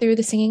 Through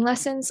the singing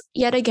lessons,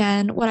 yet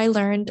again, what I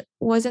learned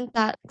wasn't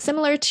that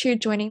similar to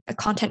joining a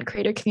content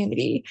creator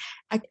community.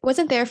 I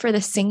wasn't there for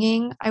the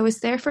singing, I was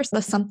there for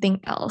the something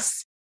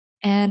else.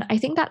 And I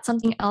think that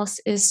something else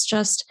is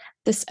just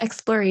this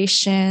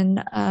exploration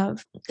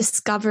of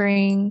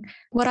discovering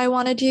what I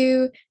want to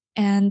do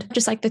and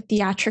just like the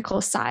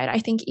theatrical side. I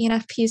think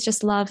ENFPs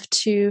just love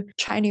to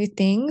try new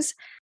things.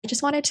 I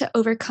just wanted to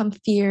overcome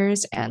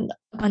fears and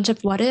a bunch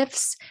of what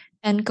ifs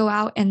and go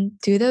out and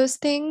do those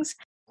things.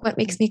 What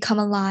makes me come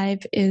alive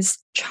is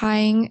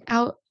trying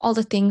out all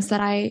the things that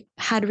I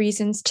had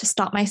reasons to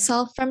stop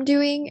myself from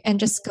doing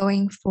and just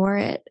going for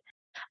it.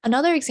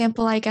 Another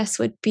example, I guess,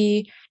 would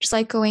be just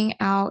like going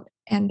out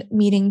and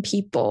meeting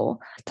people.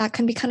 That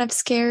can be kind of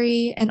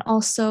scary. And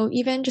also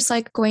even just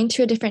like going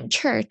to a different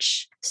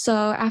church. So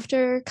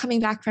after coming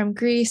back from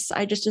Greece,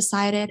 I just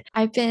decided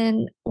I've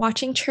been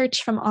watching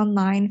church from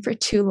online for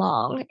too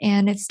long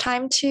and it's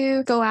time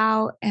to go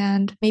out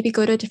and maybe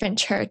go to a different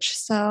church.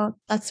 So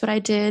that's what I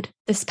did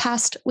this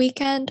past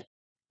weekend.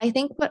 I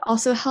think what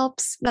also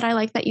helps that I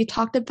like that you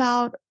talked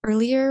about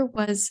earlier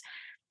was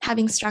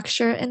having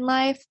structure in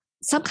life.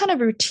 some kind of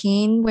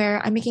routine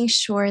where I'm making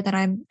sure that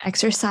I'm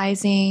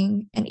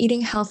exercising and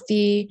eating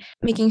healthy,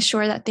 making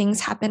sure that things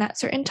happen at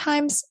certain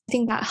times. I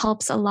think that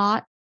helps a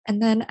lot.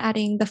 And then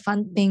adding the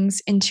fun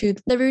things into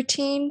the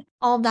routine,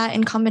 all that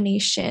in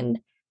combination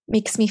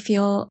makes me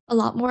feel a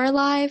lot more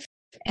alive.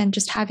 And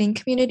just having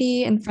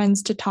community and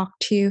friends to talk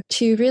to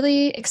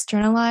really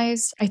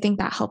externalize, I think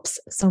that helps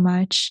so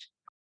much.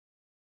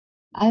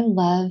 I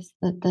love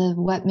that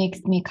what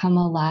makes me come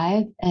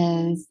alive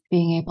is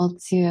being able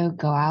to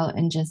go out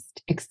and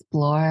just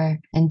explore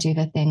and do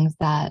the things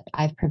that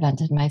I've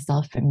prevented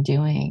myself from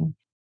doing.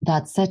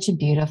 That's such a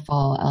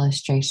beautiful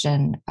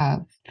illustration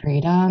of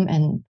freedom,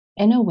 and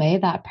in a way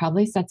that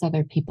probably sets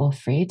other people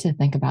free to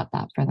think about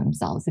that for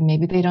themselves. And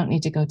maybe they don't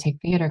need to go take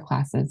theater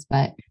classes,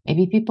 but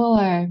maybe people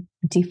are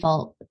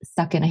default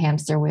stuck in a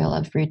hamster wheel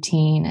of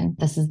routine. And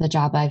this is the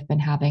job I've been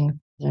having,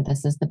 or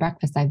this is the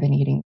breakfast I've been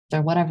eating,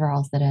 or whatever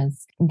else it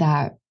is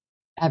that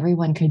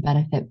everyone could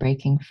benefit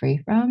breaking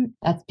free from.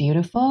 That's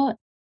beautiful.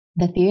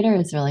 The theater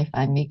is really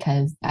fun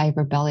because I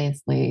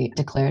rebelliously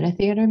declared a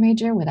theater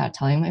major without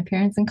telling my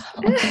parents in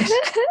college.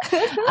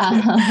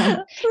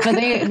 But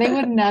they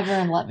would never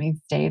have let me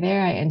stay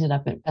there. I ended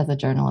up as a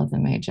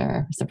journalism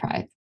major,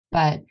 surprise.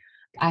 But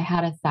I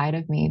had a side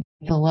of me,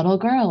 the little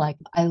girl, like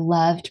I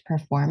loved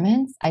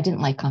performance. I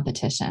didn't like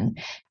competition.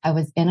 I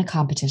was in a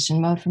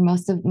competition mode for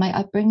most of my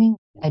upbringing.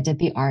 I did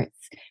the arts,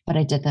 but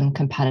I did them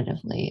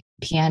competitively.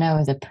 Piano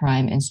is a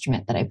prime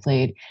instrument that I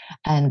played,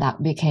 and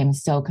that became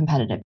so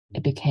competitive.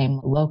 It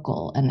became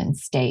local and then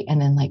state,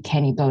 and then like,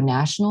 can you go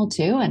national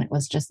too? And it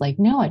was just like,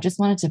 no, I just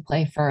wanted to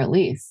play for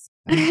Elise.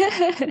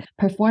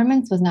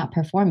 Performance was not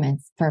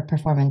performance for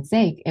performance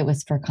sake. It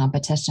was for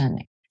competition.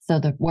 So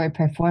the word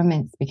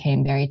performance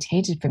became very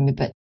tainted for me,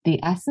 but the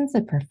essence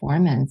of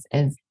performance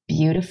is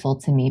beautiful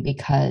to me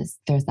because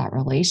there's that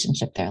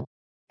relationship there.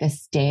 The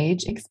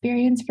stage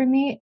experience for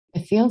me,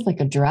 it feels like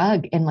a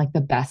drug in like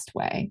the best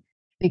way,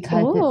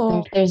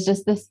 because there's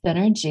just this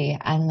synergy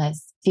and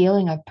this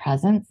feeling of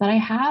presence that I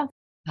have,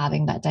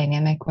 having that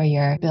dynamic where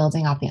you're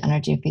building off the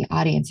energy of the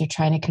audience. You're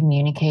trying to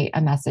communicate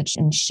a message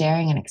and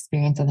sharing an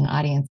experience with an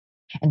audience,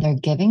 and they're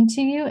giving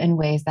to you in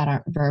ways that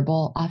aren't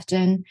verbal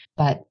often,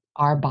 but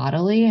are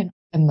bodily and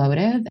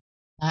emotive.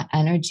 That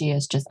energy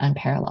is just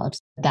unparalleled.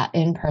 That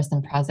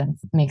in-person presence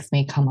makes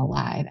me come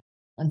alive.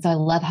 And so I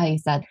love how you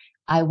said,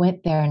 I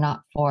went there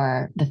not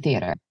for the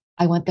theater.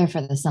 I went there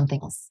for the something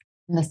else.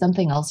 And the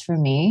something else for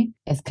me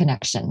is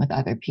connection with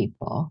other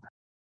people.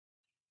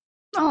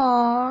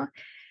 Aw,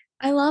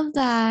 I love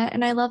that.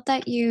 And I love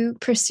that you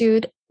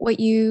pursued what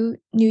you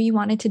knew you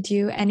wanted to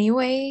do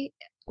anyway,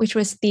 which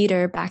was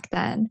theater back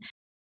then.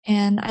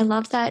 And I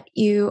love that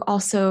you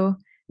also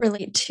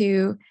relate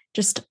to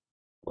just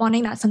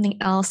wanting that something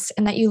else,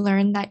 and that you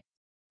learned that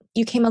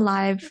you came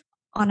alive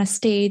on a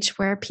stage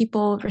where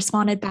people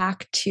responded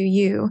back to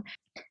you.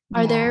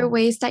 Are there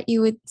ways that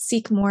you would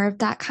seek more of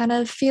that kind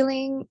of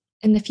feeling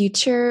in the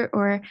future,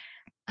 or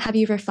have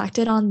you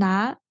reflected on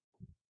that?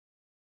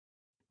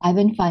 I've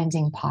been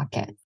finding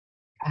pockets.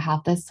 I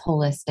have this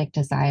holistic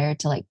desire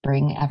to like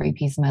bring every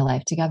piece of my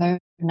life together.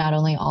 Not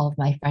only all of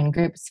my friend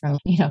groups from,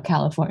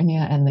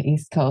 California and the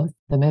East Coast,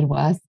 the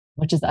Midwest,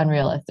 which is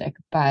unrealistic,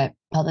 but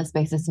all the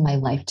spaces in my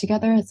life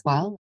together as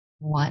well.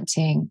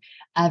 Wanting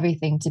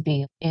everything to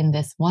be in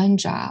this one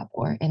job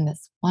or in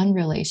this one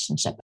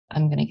relationship.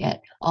 I'm going to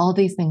get all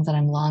these things that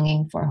I'm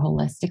longing for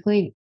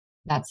holistically.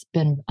 That's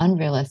been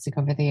unrealistic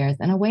over the years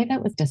in a way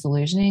that was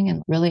disillusioning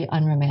and really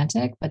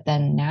unromantic, but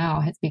then now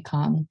has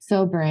become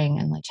sobering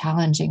and like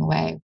challenging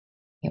way.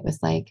 It was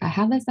like, I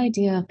have this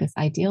idea of this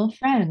ideal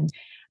friend,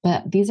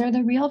 but these are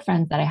the real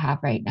friends that I have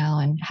right now.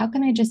 And how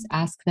can I just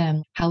ask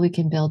them how we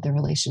can build the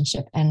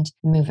relationship and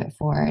move it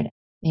forward?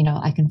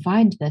 I can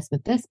find this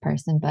with this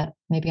person, but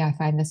maybe I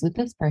find this with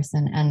this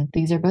person. And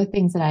these are both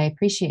things that I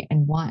appreciate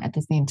and want at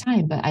the same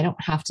time, but I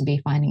don't have to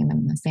be finding them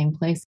in the same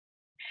place.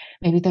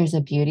 Maybe there's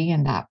a beauty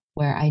in that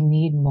where I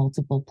need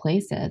multiple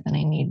places and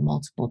I need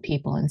multiple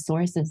people and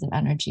sources of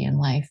energy in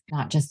life,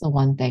 not just the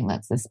one thing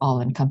that's this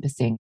all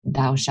encompassing,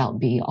 thou shalt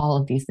be all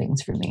of these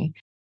things for me.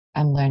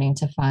 I'm learning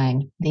to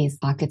find these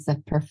pockets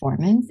of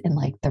performance in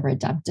like the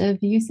redemptive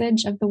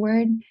usage of the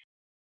word.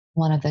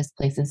 One of those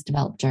places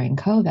developed during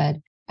COVID.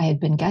 I had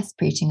been guest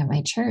preaching at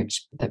my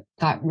church, but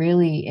got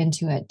really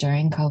into it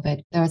during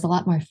COVID. There was a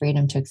lot more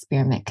freedom to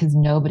experiment because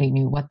nobody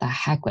knew what the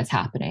heck was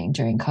happening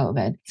during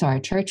COVID. So our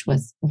church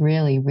was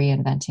really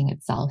reinventing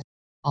itself.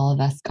 All of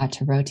us got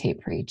to rotate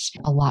preach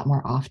a lot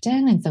more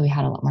often. And so we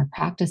had a lot more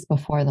practice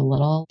before the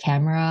little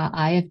camera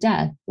eye of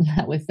death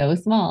that was so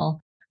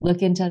small.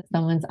 Look into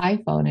someone's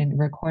iPhone and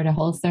record a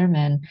whole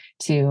sermon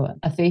to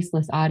a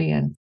faceless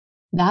audience.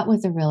 That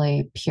was a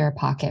really pure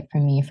pocket for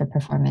me for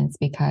performance,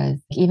 because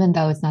even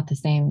though it's not the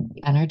same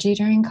energy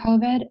during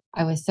COVID,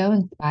 I was so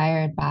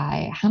inspired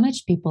by how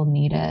much people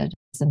needed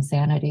some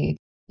sanity.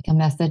 a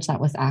message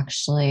that was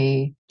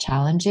actually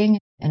challenging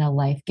in a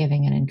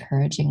life-giving and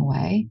encouraging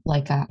way,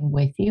 like I'm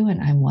with you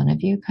and I'm one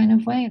of you kind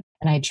of way.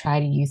 And I try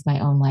to use my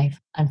own life,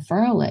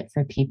 unfurl it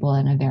for people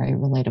in a very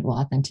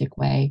relatable, authentic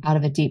way, out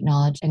of a deep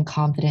knowledge and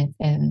confidence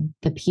in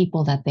the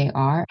people that they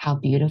are, how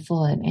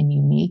beautiful and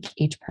unique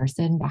each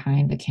person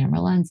behind the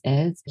camera lens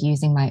is,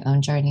 using my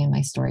own journey and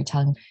my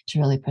storytelling to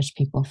really push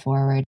people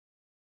forward.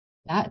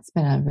 That's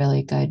been a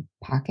really good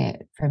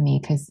pocket for me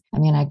because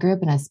I grew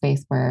up in a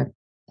space where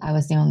I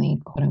was the only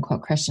quote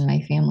unquote Christian in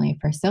my family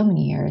for so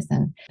many years.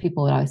 And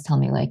people would always tell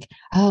me, like,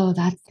 oh,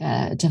 that's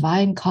a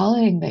divine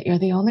calling that you're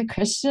the only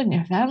Christian in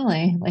your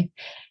family. Like,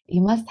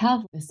 you must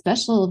have a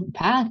special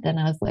path. And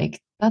I was like,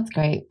 that's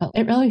great, but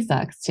it really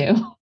sucks too.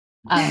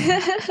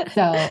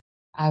 So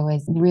I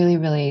was really,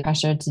 really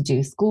pressured to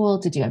do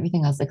school, to do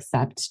everything else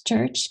except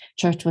church.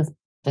 Church was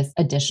this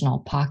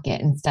additional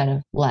pocket instead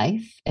of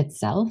life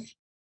itself.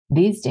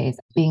 These days,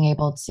 being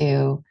able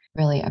to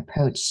really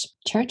approach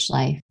church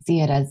life, see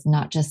it as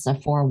not just a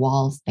four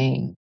walls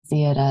thing,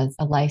 see it as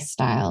a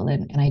lifestyle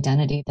and an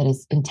identity that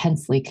is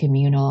intensely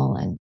communal,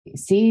 and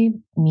see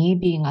me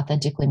being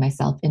authentically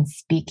myself and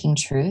speaking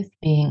truth,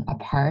 being a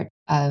part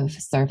of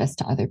service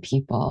to other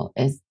people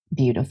is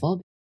beautiful.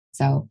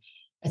 So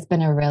it's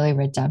been a really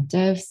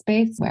redemptive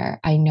space where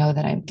I know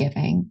that I'm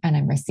giving and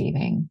I'm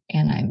receiving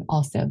and I'm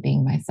also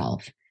being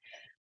myself.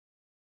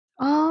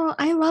 Oh,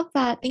 I love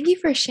that. Thank you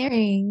for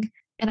sharing.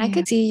 And I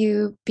could see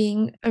you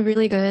being a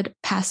really good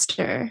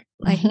pastor.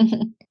 Like,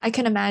 I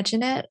can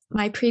imagine it.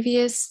 My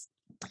previous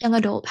young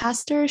adult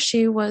pastor,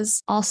 she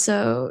was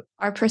also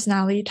our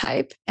personality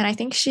type. And I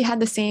think she had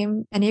the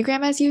same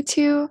Enneagram as you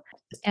too.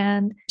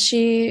 And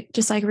she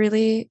just like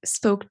really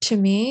spoke to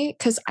me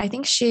because I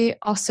think she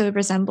also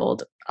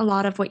resembled a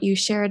lot of what you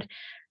shared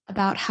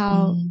about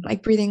how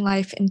like breathing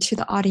life into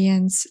the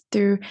audience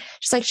through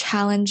just like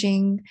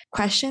challenging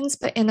questions,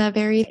 but in a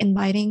very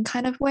inviting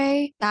kind of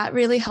way. That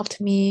really helped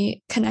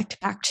me connect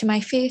back to my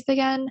faith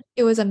again.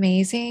 It was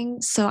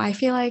amazing. So I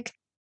feel like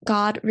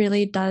God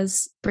really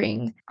does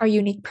bring our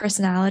unique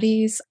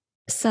personalities.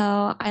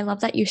 So I love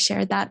that you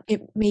shared that.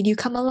 It made you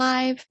come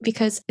alive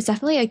because it's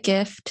definitely a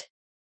gift.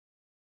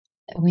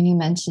 When you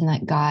mentioned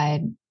that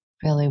God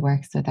really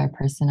works with our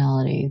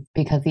personalities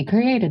because he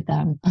created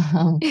them.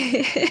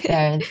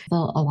 There's a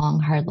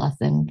long, hard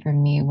lesson for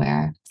me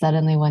where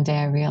suddenly one day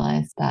I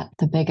realized that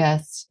the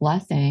biggest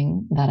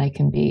blessing that I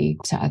can be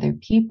to other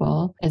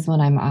people is when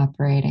I'm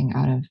operating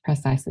out of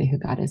precisely who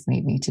God has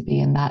made me to be.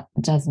 And that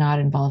does not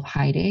involve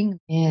hiding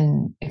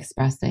in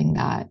expressing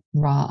that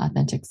raw,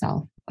 authentic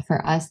self.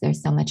 For us,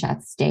 there's so much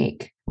at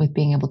stake with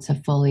being able to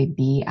fully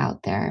be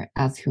out there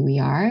as who we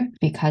are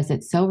because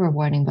it's so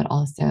rewarding, but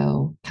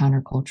also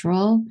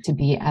countercultural to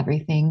be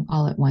everything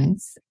all at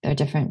once. There are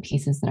different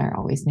pieces that are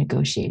always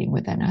negotiating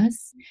within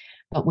us.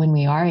 But when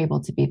we are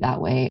able to be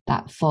that way,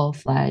 that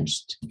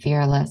full-fledged,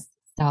 fearless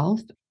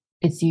self,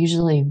 it's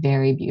usually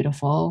very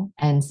beautiful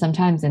and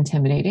sometimes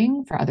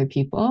intimidating for other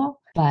people,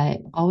 but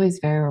always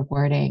very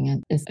rewarding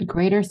and is a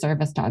greater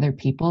service to other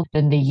people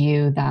than the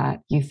you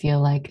that you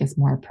feel like is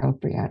more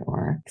appropriate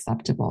or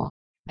acceptable.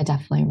 I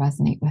definitely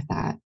resonate with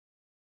that.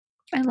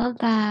 I love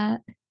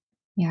that.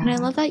 Yeah. And I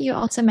love that you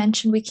also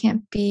mentioned we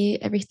can't be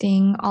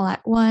everything all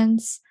at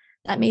once.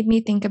 That made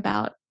me think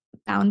about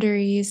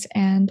boundaries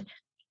and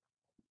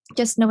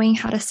just knowing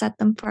how to set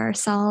them for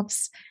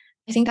ourselves.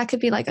 I think that could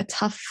be like a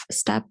tough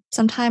step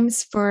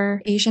sometimes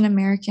for Asian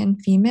American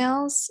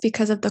females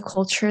because of the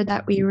culture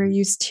that we were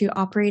used to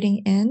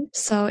operating in.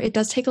 So it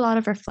does take a lot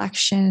of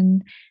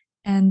reflection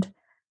and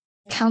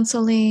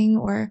counseling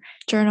or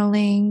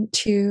journaling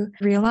to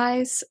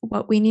realize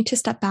what we need to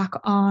step back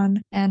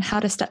on and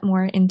how to step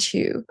more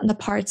into the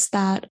parts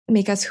that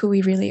make us who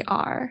we really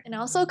are. And I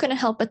also couldn't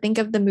help but think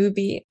of the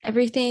movie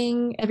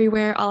Everything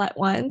Everywhere All at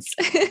Once.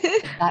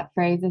 That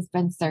phrase has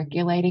been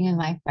circulating in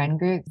my friend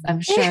groups.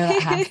 I'm sure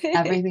that has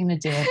everything to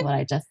do with what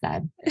I just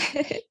said.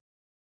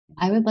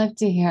 I would love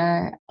to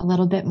hear a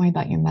little bit more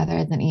about your mother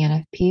as an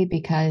ENFP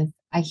because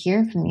I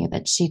hear from you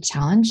that she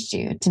challenged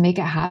you to make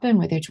it happen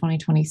with your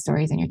 2020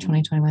 stories and your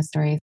 2021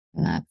 stories.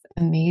 And that's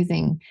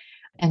amazing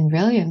and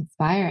really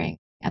inspiring.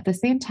 At the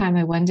same time,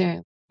 I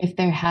wonder if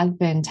there has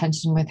been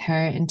tension with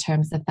her in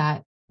terms of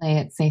that play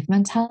it safe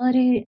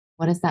mentality.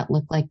 What does that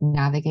look like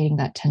navigating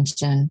that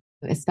tension,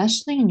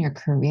 especially in your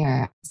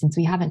career, since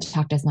we haven't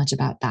talked as much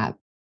about that?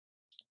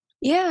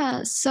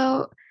 Yeah.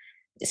 So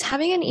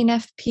having an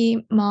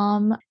ENFP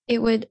mom,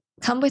 it would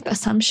come with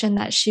assumption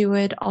that she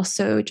would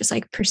also just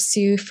like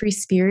pursue free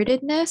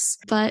spiritedness,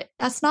 but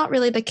that's not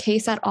really the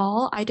case at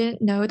all. I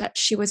didn't know that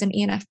she was an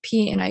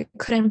ENFP and I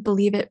couldn't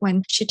believe it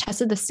when she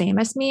tested the same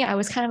as me. I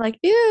was kind of like,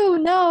 ew,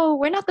 no,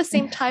 we're not the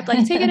same type.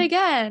 Like, take it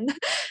again.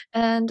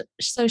 And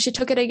so she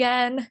took it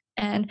again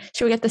and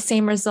she would get the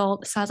same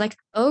result. So I was like,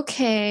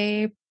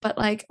 okay, but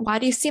like, why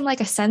do you seem like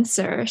a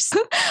censor?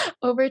 So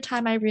over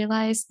time, I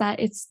realized that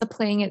it's the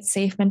playing it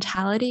safe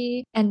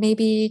mentality and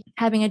maybe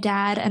having a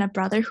dad and a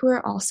brother who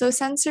are also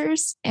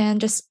censors and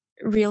just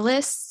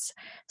realists.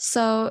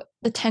 So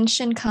the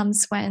tension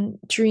comes when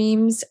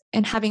dreams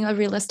and having a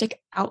realistic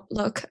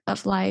outlook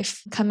of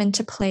life come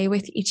into play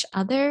with each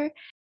other.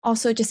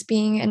 Also, just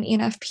being an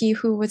ENFP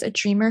who was a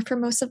dreamer for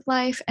most of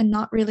life and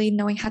not really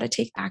knowing how to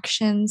take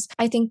actions,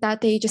 I think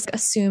that they just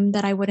assumed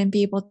that I wouldn't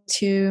be able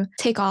to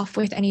take off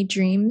with any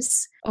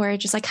dreams or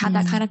just like had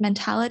that kind of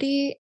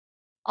mentality.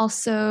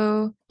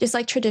 Also, just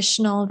like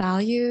traditional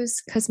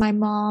values, because my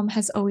mom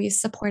has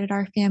always supported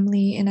our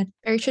family in a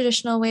very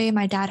traditional way.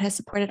 My dad has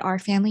supported our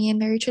family in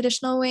very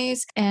traditional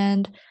ways.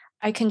 And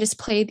I can just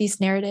play these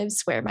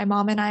narratives where my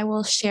mom and I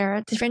will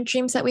share different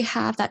dreams that we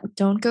have that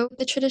don't go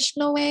the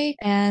traditional way.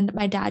 And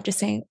my dad just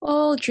saying,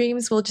 oh,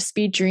 dreams will just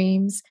be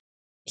dreams.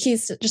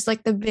 He's just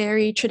like the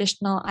very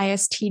traditional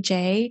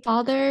ISTJ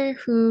father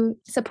who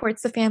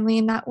supports the family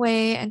in that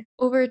way. And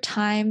over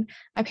time,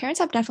 my parents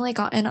have definitely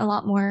gotten a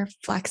lot more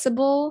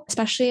flexible,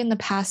 especially in the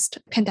past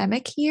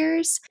pandemic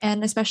years.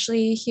 And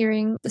especially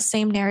hearing the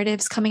same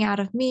narratives coming out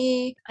of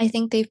me, I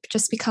think they've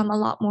just become a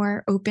lot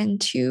more open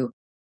to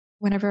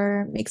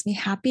whenever makes me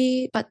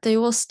happy, but they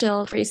will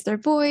still raise their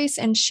voice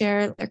and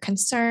share their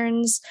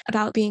concerns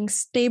about being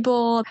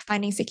stable,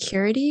 finding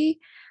security.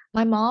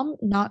 My mom,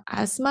 not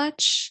as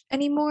much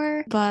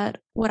anymore, but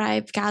what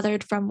I've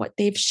gathered from what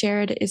they've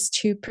shared is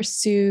to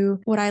pursue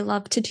what I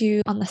love to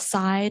do on the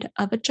side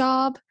of a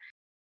job.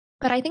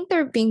 But I think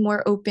they're being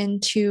more open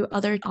to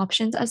other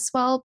options as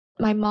well.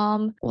 My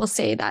mom will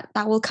say that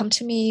that will come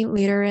to me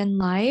later in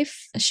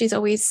life. She's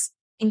always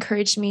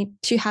encouraged me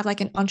to have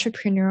like an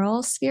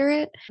entrepreneurial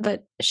spirit,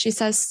 but she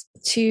says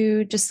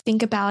to just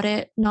think about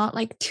it not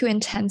like too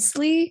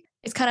intensely.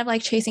 It's kind of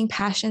like chasing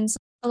passions.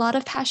 A lot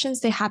of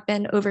passions, they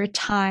happen over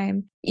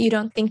time. You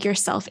don't think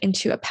yourself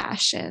into a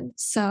passion.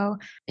 So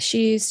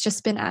she's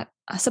just been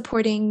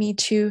supporting me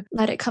to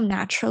let it come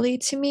naturally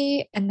to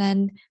me. And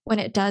then when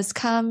it does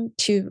come,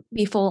 to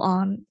be full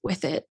on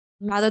with it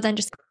rather than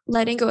just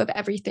letting go of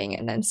everything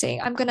and then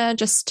saying, I'm going to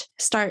just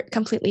start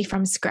completely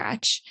from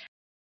scratch.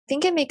 I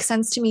think it makes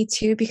sense to me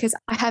too, because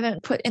I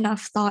haven't put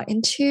enough thought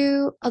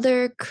into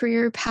other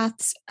career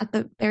paths at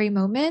the very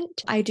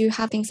moment. I do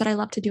have things that I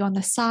love to do on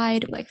the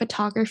side, like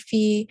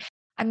photography.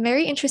 I'm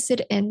very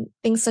interested in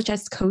things such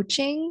as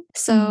coaching.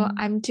 So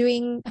I'm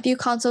doing a few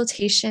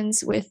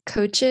consultations with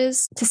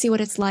coaches to see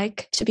what it's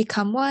like to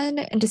become one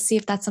and to see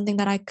if that's something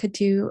that I could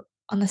do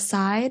on the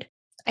side.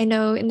 I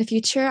know in the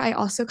future, I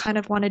also kind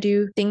of want to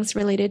do things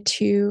related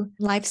to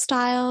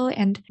lifestyle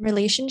and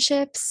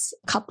relationships,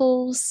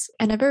 couples,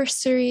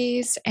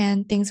 anniversaries,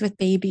 and things with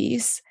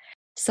babies.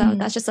 So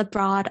that's just a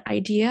broad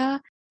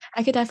idea.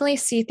 I could definitely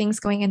see things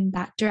going in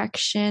that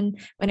direction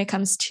when it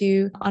comes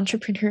to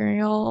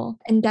entrepreneurial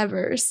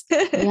endeavors.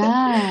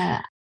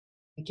 Yeah.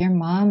 Your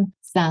mom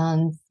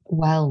sounds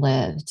well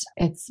lived.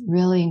 It's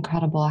really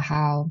incredible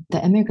how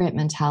the immigrant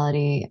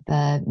mentality,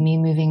 the me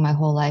moving my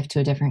whole life to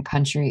a different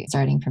country,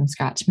 starting from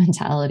scratch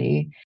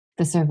mentality,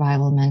 the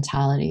survival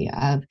mentality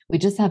of we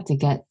just have to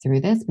get through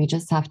this. We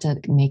just have to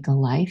make a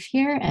life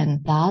here.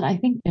 And that I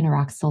think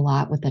interacts a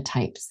lot with the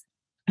types.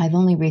 I've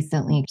only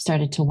recently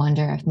started to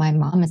wonder if my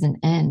mom is an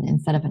N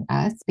instead of an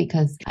S,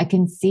 because I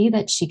can see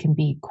that she can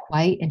be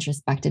quite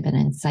introspective and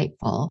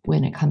insightful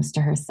when it comes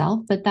to herself,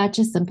 but that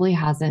just simply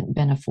hasn't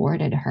been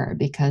afforded her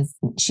because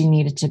she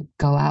needed to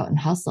go out and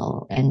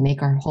hustle and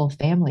make our whole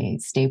family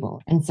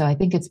stable. And so I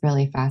think it's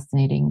really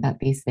fascinating that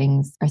these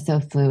things are so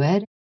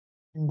fluid.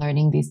 And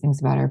learning these things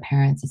about our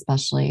parents,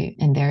 especially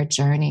in their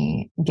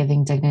journey,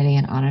 giving dignity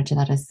and honor to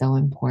that is so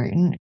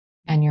important.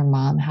 And your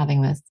mom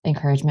having this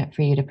encouragement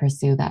for you to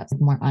pursue that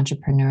more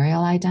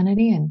entrepreneurial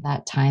identity and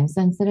that time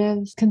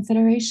sensitive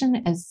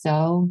consideration is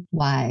so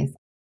wise.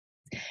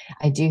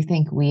 I do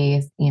think we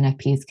as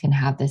ENFPs can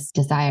have this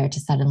desire to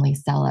suddenly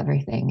sell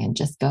everything and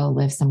just go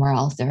live somewhere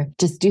else or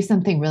just do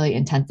something really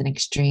intense and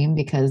extreme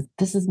because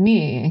this is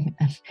me,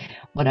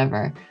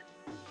 whatever.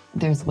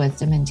 There's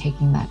wisdom in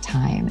taking that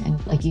time.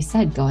 And like you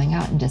said, going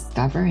out and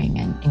discovering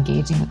and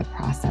engaging with the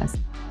process.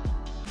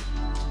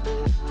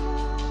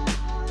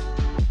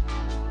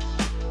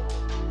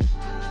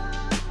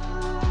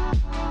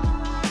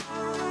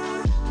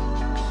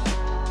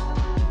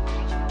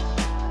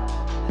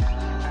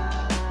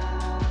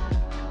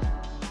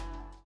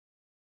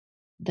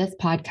 This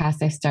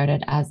podcast I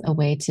started as a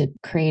way to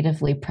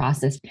creatively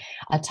process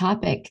a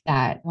topic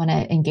that I want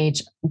to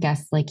engage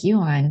guests like you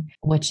on,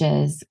 which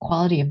is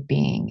quality of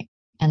being.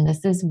 And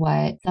this is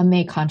what some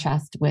may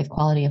contrast with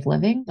quality of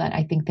living, but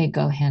I think they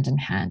go hand in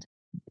hand.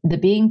 The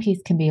being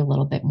piece can be a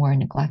little bit more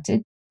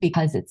neglected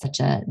because it's such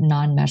a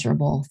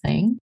non-measurable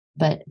thing.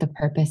 But the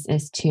purpose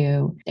is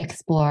to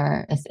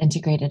explore this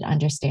integrated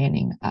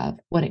understanding of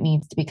what it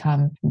means to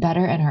become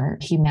better in our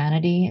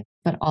humanity,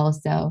 but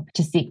also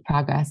to seek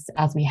progress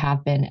as we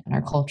have been in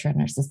our culture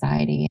and our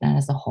society and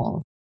as a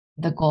whole.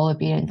 The goal would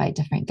be to invite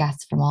different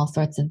guests from all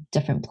sorts of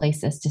different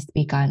places to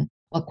speak on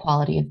what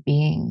quality of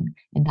being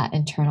in that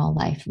internal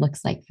life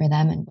looks like for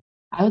them. And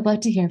I would love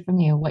to hear from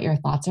you what your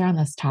thoughts are on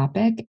this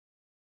topic.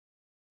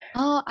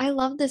 Oh, I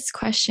love this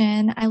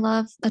question. I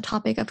love the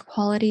topic of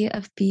quality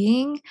of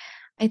being.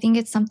 I think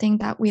it's something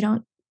that we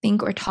don't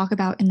think or talk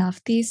about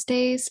enough these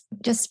days.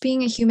 Just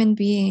being a human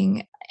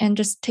being and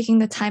just taking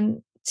the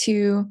time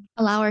to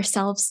allow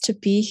ourselves to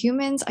be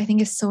humans, I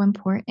think is so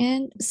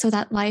important so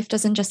that life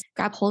doesn't just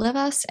grab hold of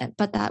us,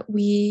 but that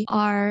we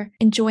are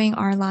enjoying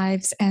our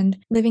lives and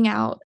living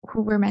out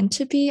who we're meant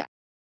to be.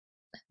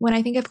 When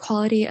I think of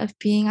quality of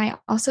being, I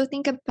also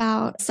think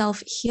about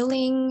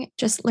self-healing,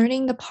 just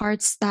learning the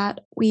parts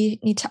that we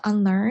need to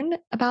unlearn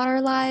about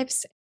our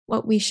lives,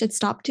 what we should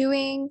stop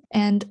doing,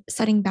 and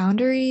setting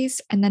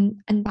boundaries, and then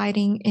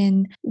inviting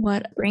in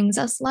what brings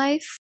us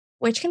life,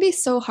 which can be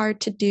so hard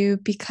to do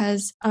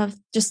because of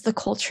just the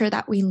culture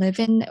that we live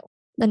in,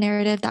 the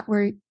narrative that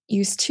we're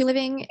used to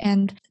living,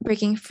 and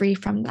breaking free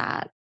from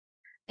that.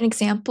 An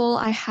example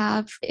I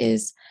have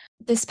is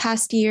this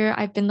past year,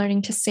 I've been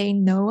learning to say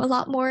no a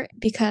lot more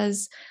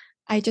because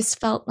I just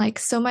felt like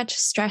so much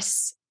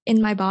stress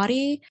in my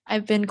body.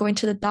 I've been going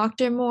to the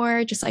doctor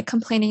more, just like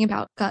complaining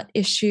about gut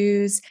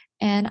issues.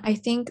 And I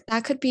think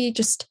that could be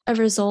just a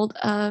result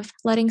of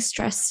letting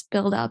stress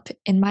build up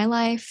in my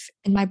life,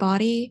 in my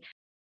body,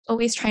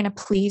 always trying to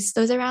please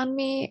those around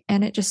me.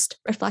 And it just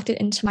reflected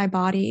into my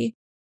body.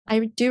 I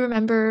do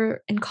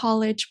remember in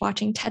college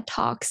watching TED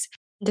Talks.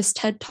 This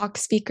TED Talk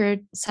speaker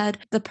said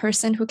the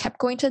person who kept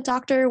going to the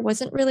doctor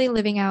wasn't really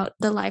living out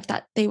the life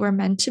that they were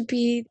meant to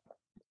be.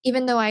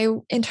 Even though I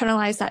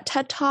internalized that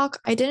TED Talk,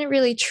 I didn't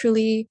really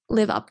truly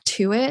live up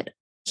to it.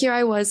 Here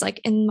I was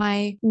like in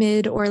my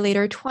mid or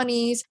later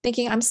 20s,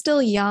 thinking I'm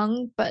still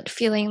young, but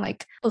feeling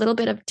like a little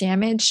bit of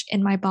damage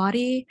in my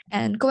body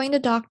and going to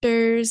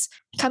doctors,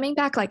 coming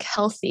back like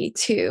healthy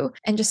too,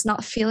 and just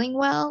not feeling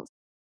well.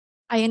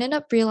 I ended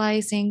up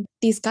realizing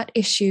these gut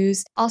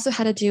issues also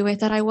had to do with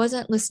that I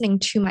wasn't listening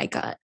to my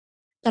gut,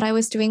 that I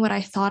was doing what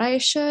I thought I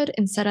should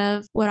instead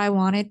of what I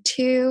wanted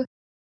to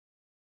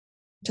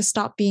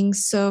stop being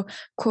so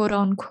quote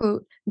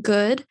unquote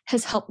good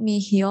has helped me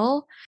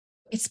heal.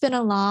 It's been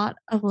a lot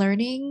of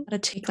learning how to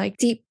take like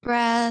deep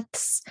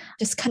breaths,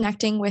 just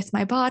connecting with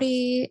my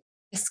body,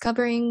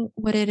 discovering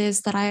what it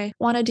is that I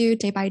want to do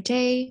day by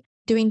day.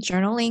 Doing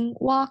journaling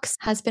walks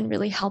has been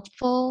really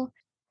helpful.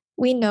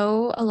 We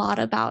know a lot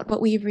about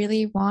what we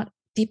really want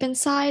deep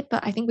inside,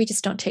 but I think we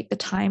just don't take the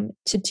time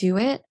to do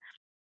it.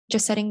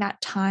 Just setting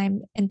that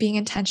time and being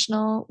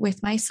intentional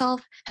with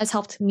myself has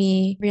helped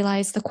me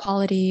realize the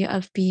quality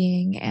of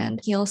being and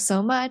heal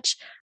so much.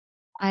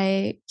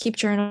 I keep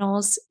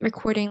journals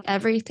recording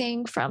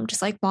everything from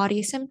just like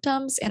body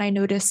symptoms, and I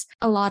notice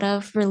a lot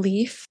of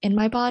relief in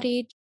my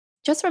body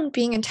just from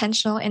being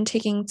intentional and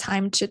taking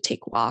time to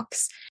take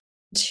walks,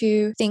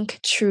 to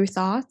think true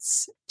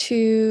thoughts,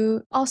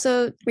 to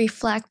also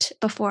reflect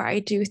before I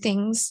do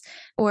things,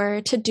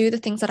 or to do the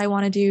things that I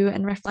want to do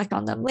and reflect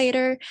on them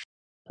later.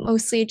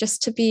 Mostly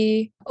just to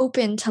be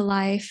open to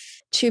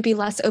life, to be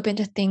less open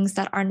to things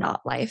that are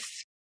not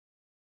life.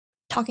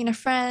 Talking to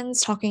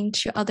friends, talking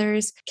to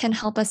others can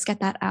help us get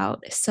that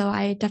out. So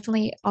I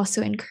definitely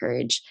also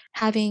encourage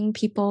having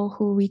people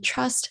who we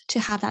trust to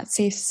have that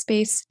safe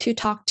space to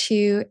talk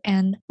to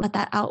and let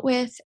that out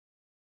with.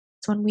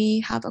 So when we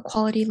have a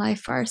quality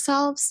life for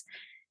ourselves,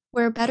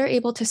 we're better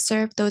able to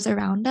serve those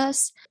around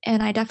us.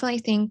 And I definitely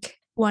think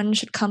one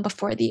should come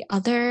before the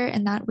other,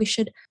 and that we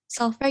should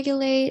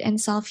self-regulate and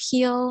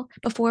self-heal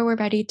before we're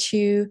ready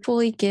to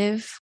fully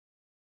give.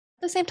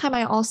 At the same time,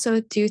 I also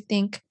do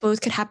think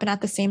both could happen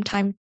at the same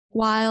time.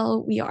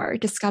 While we are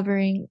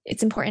discovering,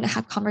 it's important to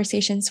have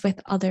conversations with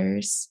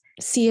others,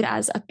 see it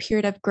as a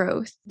period of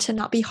growth, to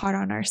not be hard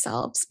on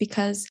ourselves,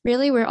 because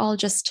really we're all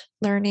just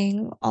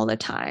learning all the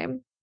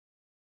time.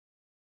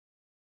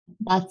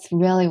 That's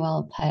really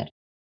well put.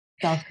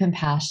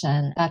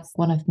 Self-compassion. That's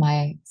one of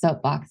my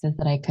soapboxes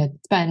that I could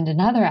spend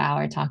another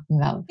hour talking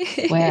about,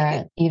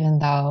 where even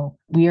though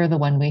we are the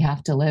one we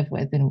have to live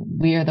with and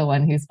we are the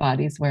one whose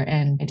bodies we're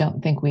in, I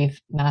don't think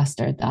we've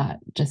mastered that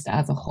just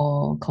as a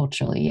whole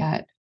culturally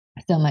yet.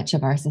 So much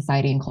of our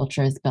society and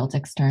culture is built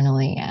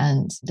externally,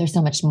 and there's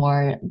so much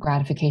more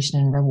gratification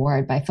and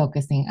reward by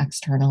focusing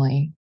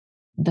externally.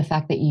 The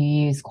fact that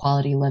you use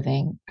quality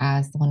living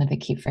as one of the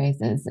key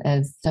phrases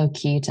is so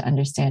key to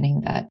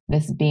understanding that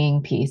this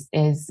being piece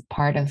is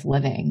part of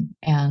living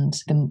and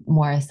the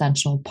more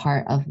essential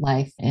part of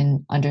life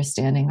in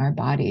understanding our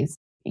bodies.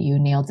 You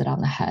nailed it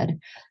on the head.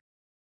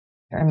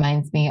 It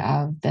reminds me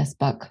of this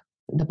book,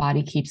 The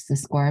Body Keeps the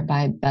Score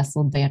by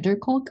Bessel van der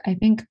Kolk, I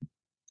think.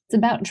 It's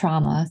about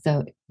trauma.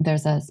 So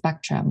there's a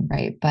spectrum,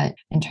 right? But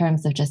in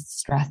terms of just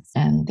stress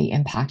and the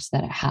impact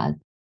that it has,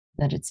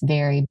 that it's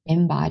very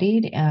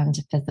embodied and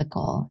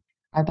physical.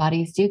 Our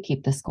bodies do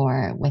keep the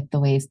score with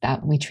the ways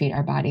that we treat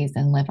our bodies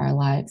and live our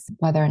lives.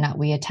 Whether or not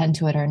we attend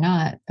to it or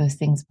not, those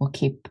things will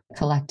keep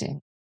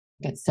collecting.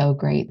 It's so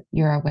great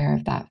you're aware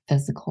of that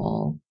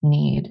physical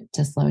need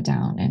to slow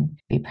down and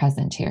be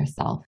present to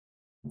yourself.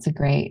 It's a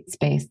great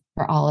space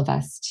for all of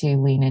us to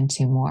lean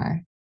into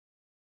more.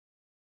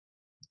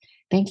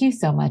 Thank you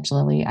so much,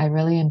 Lily. I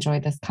really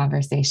enjoyed this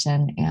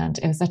conversation, and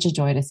it was such a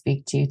joy to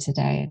speak to you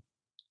today.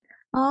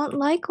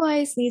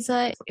 Likewise,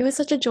 Lisa, it was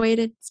such a joy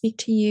to speak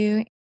to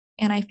you.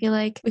 And I feel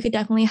like we could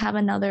definitely have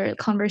another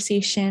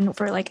conversation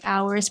for like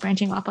hours,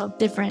 branching off of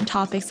different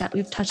topics that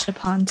we've touched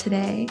upon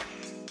today.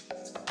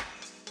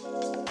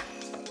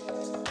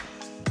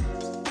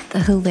 The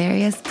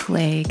hilarious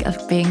plague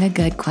of being a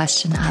good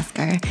question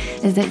asker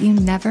is that you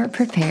never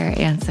prepare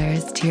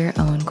answers to your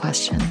own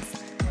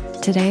questions.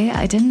 Today,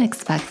 I didn't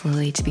expect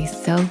Lily to be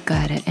so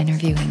good at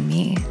interviewing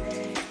me,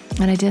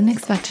 and I didn't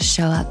expect to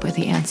show up with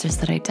the answers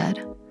that I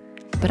did.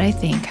 But I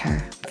thank her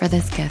for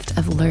this gift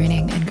of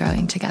learning and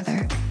growing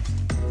together.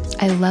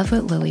 I love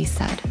what Lily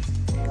said.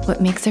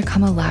 What makes her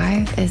come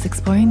alive is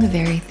exploring the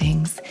very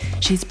things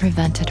she's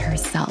prevented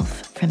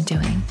herself from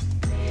doing.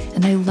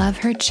 And I love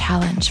her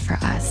challenge for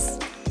us.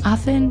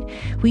 Often,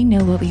 we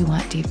know what we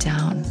want deep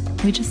down.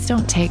 We just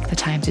don't take the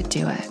time to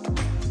do it.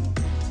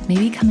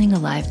 Maybe coming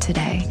alive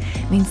today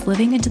means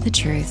living into the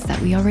truths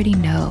that we already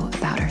know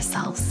about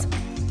ourselves.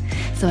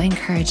 So I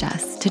encourage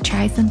us to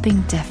try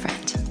something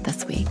different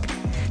this week,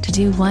 to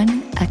do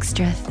one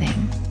extra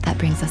thing that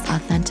brings us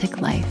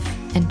authentic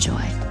life and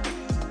joy.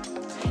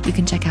 You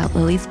can check out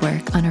Lily's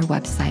work on her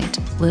website,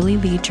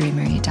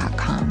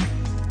 lilyleedreamery.com.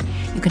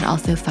 You can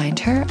also find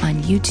her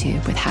on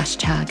YouTube with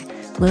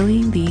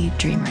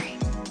 #LilyLeeDreamery.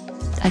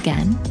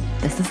 Again,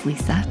 this is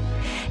Lisa,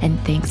 and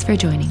thanks for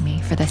joining me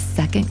for the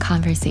second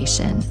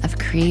conversation of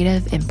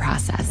Creative in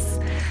Process.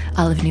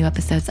 I'll have new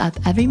episodes up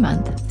every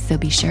month, so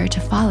be sure to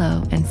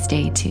follow and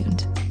stay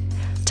tuned.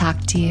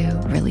 Talk to you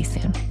really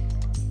soon.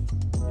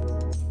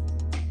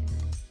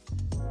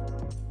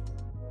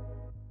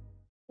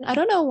 I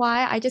don't know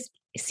why,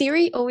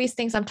 Siri always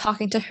thinks I'm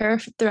talking to her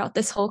throughout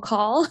this whole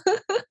call.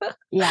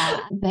 Yeah,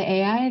 the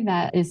AI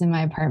that is in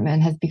my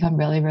apartment has become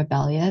really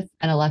rebellious,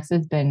 and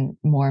Alexa's been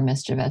more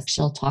mischievous.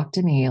 She'll talk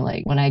to me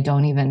like when I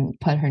don't even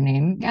put her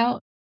name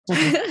out.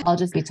 I'll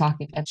just be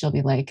talking and she'll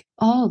be like,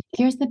 oh,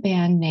 here's the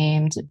band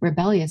named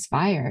Rebellious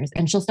Fires.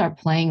 And she'll start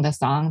playing the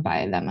song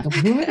by them. Like,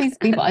 who are these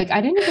people? Like,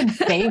 I didn't even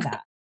say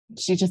that.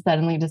 She just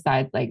suddenly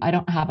decides, like, I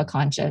don't have a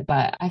conscience,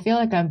 but I feel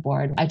like I'm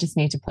bored. I just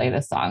need to play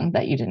this song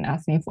that you didn't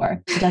ask me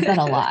for. She does that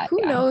a lot.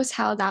 Who knows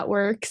how that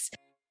works?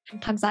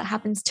 Sometimes that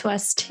happens to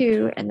us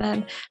too. And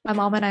then my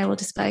mom and I will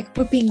just be like,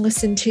 we're being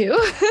listened to.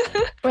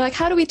 We're like,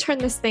 how do we turn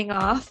this thing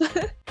off?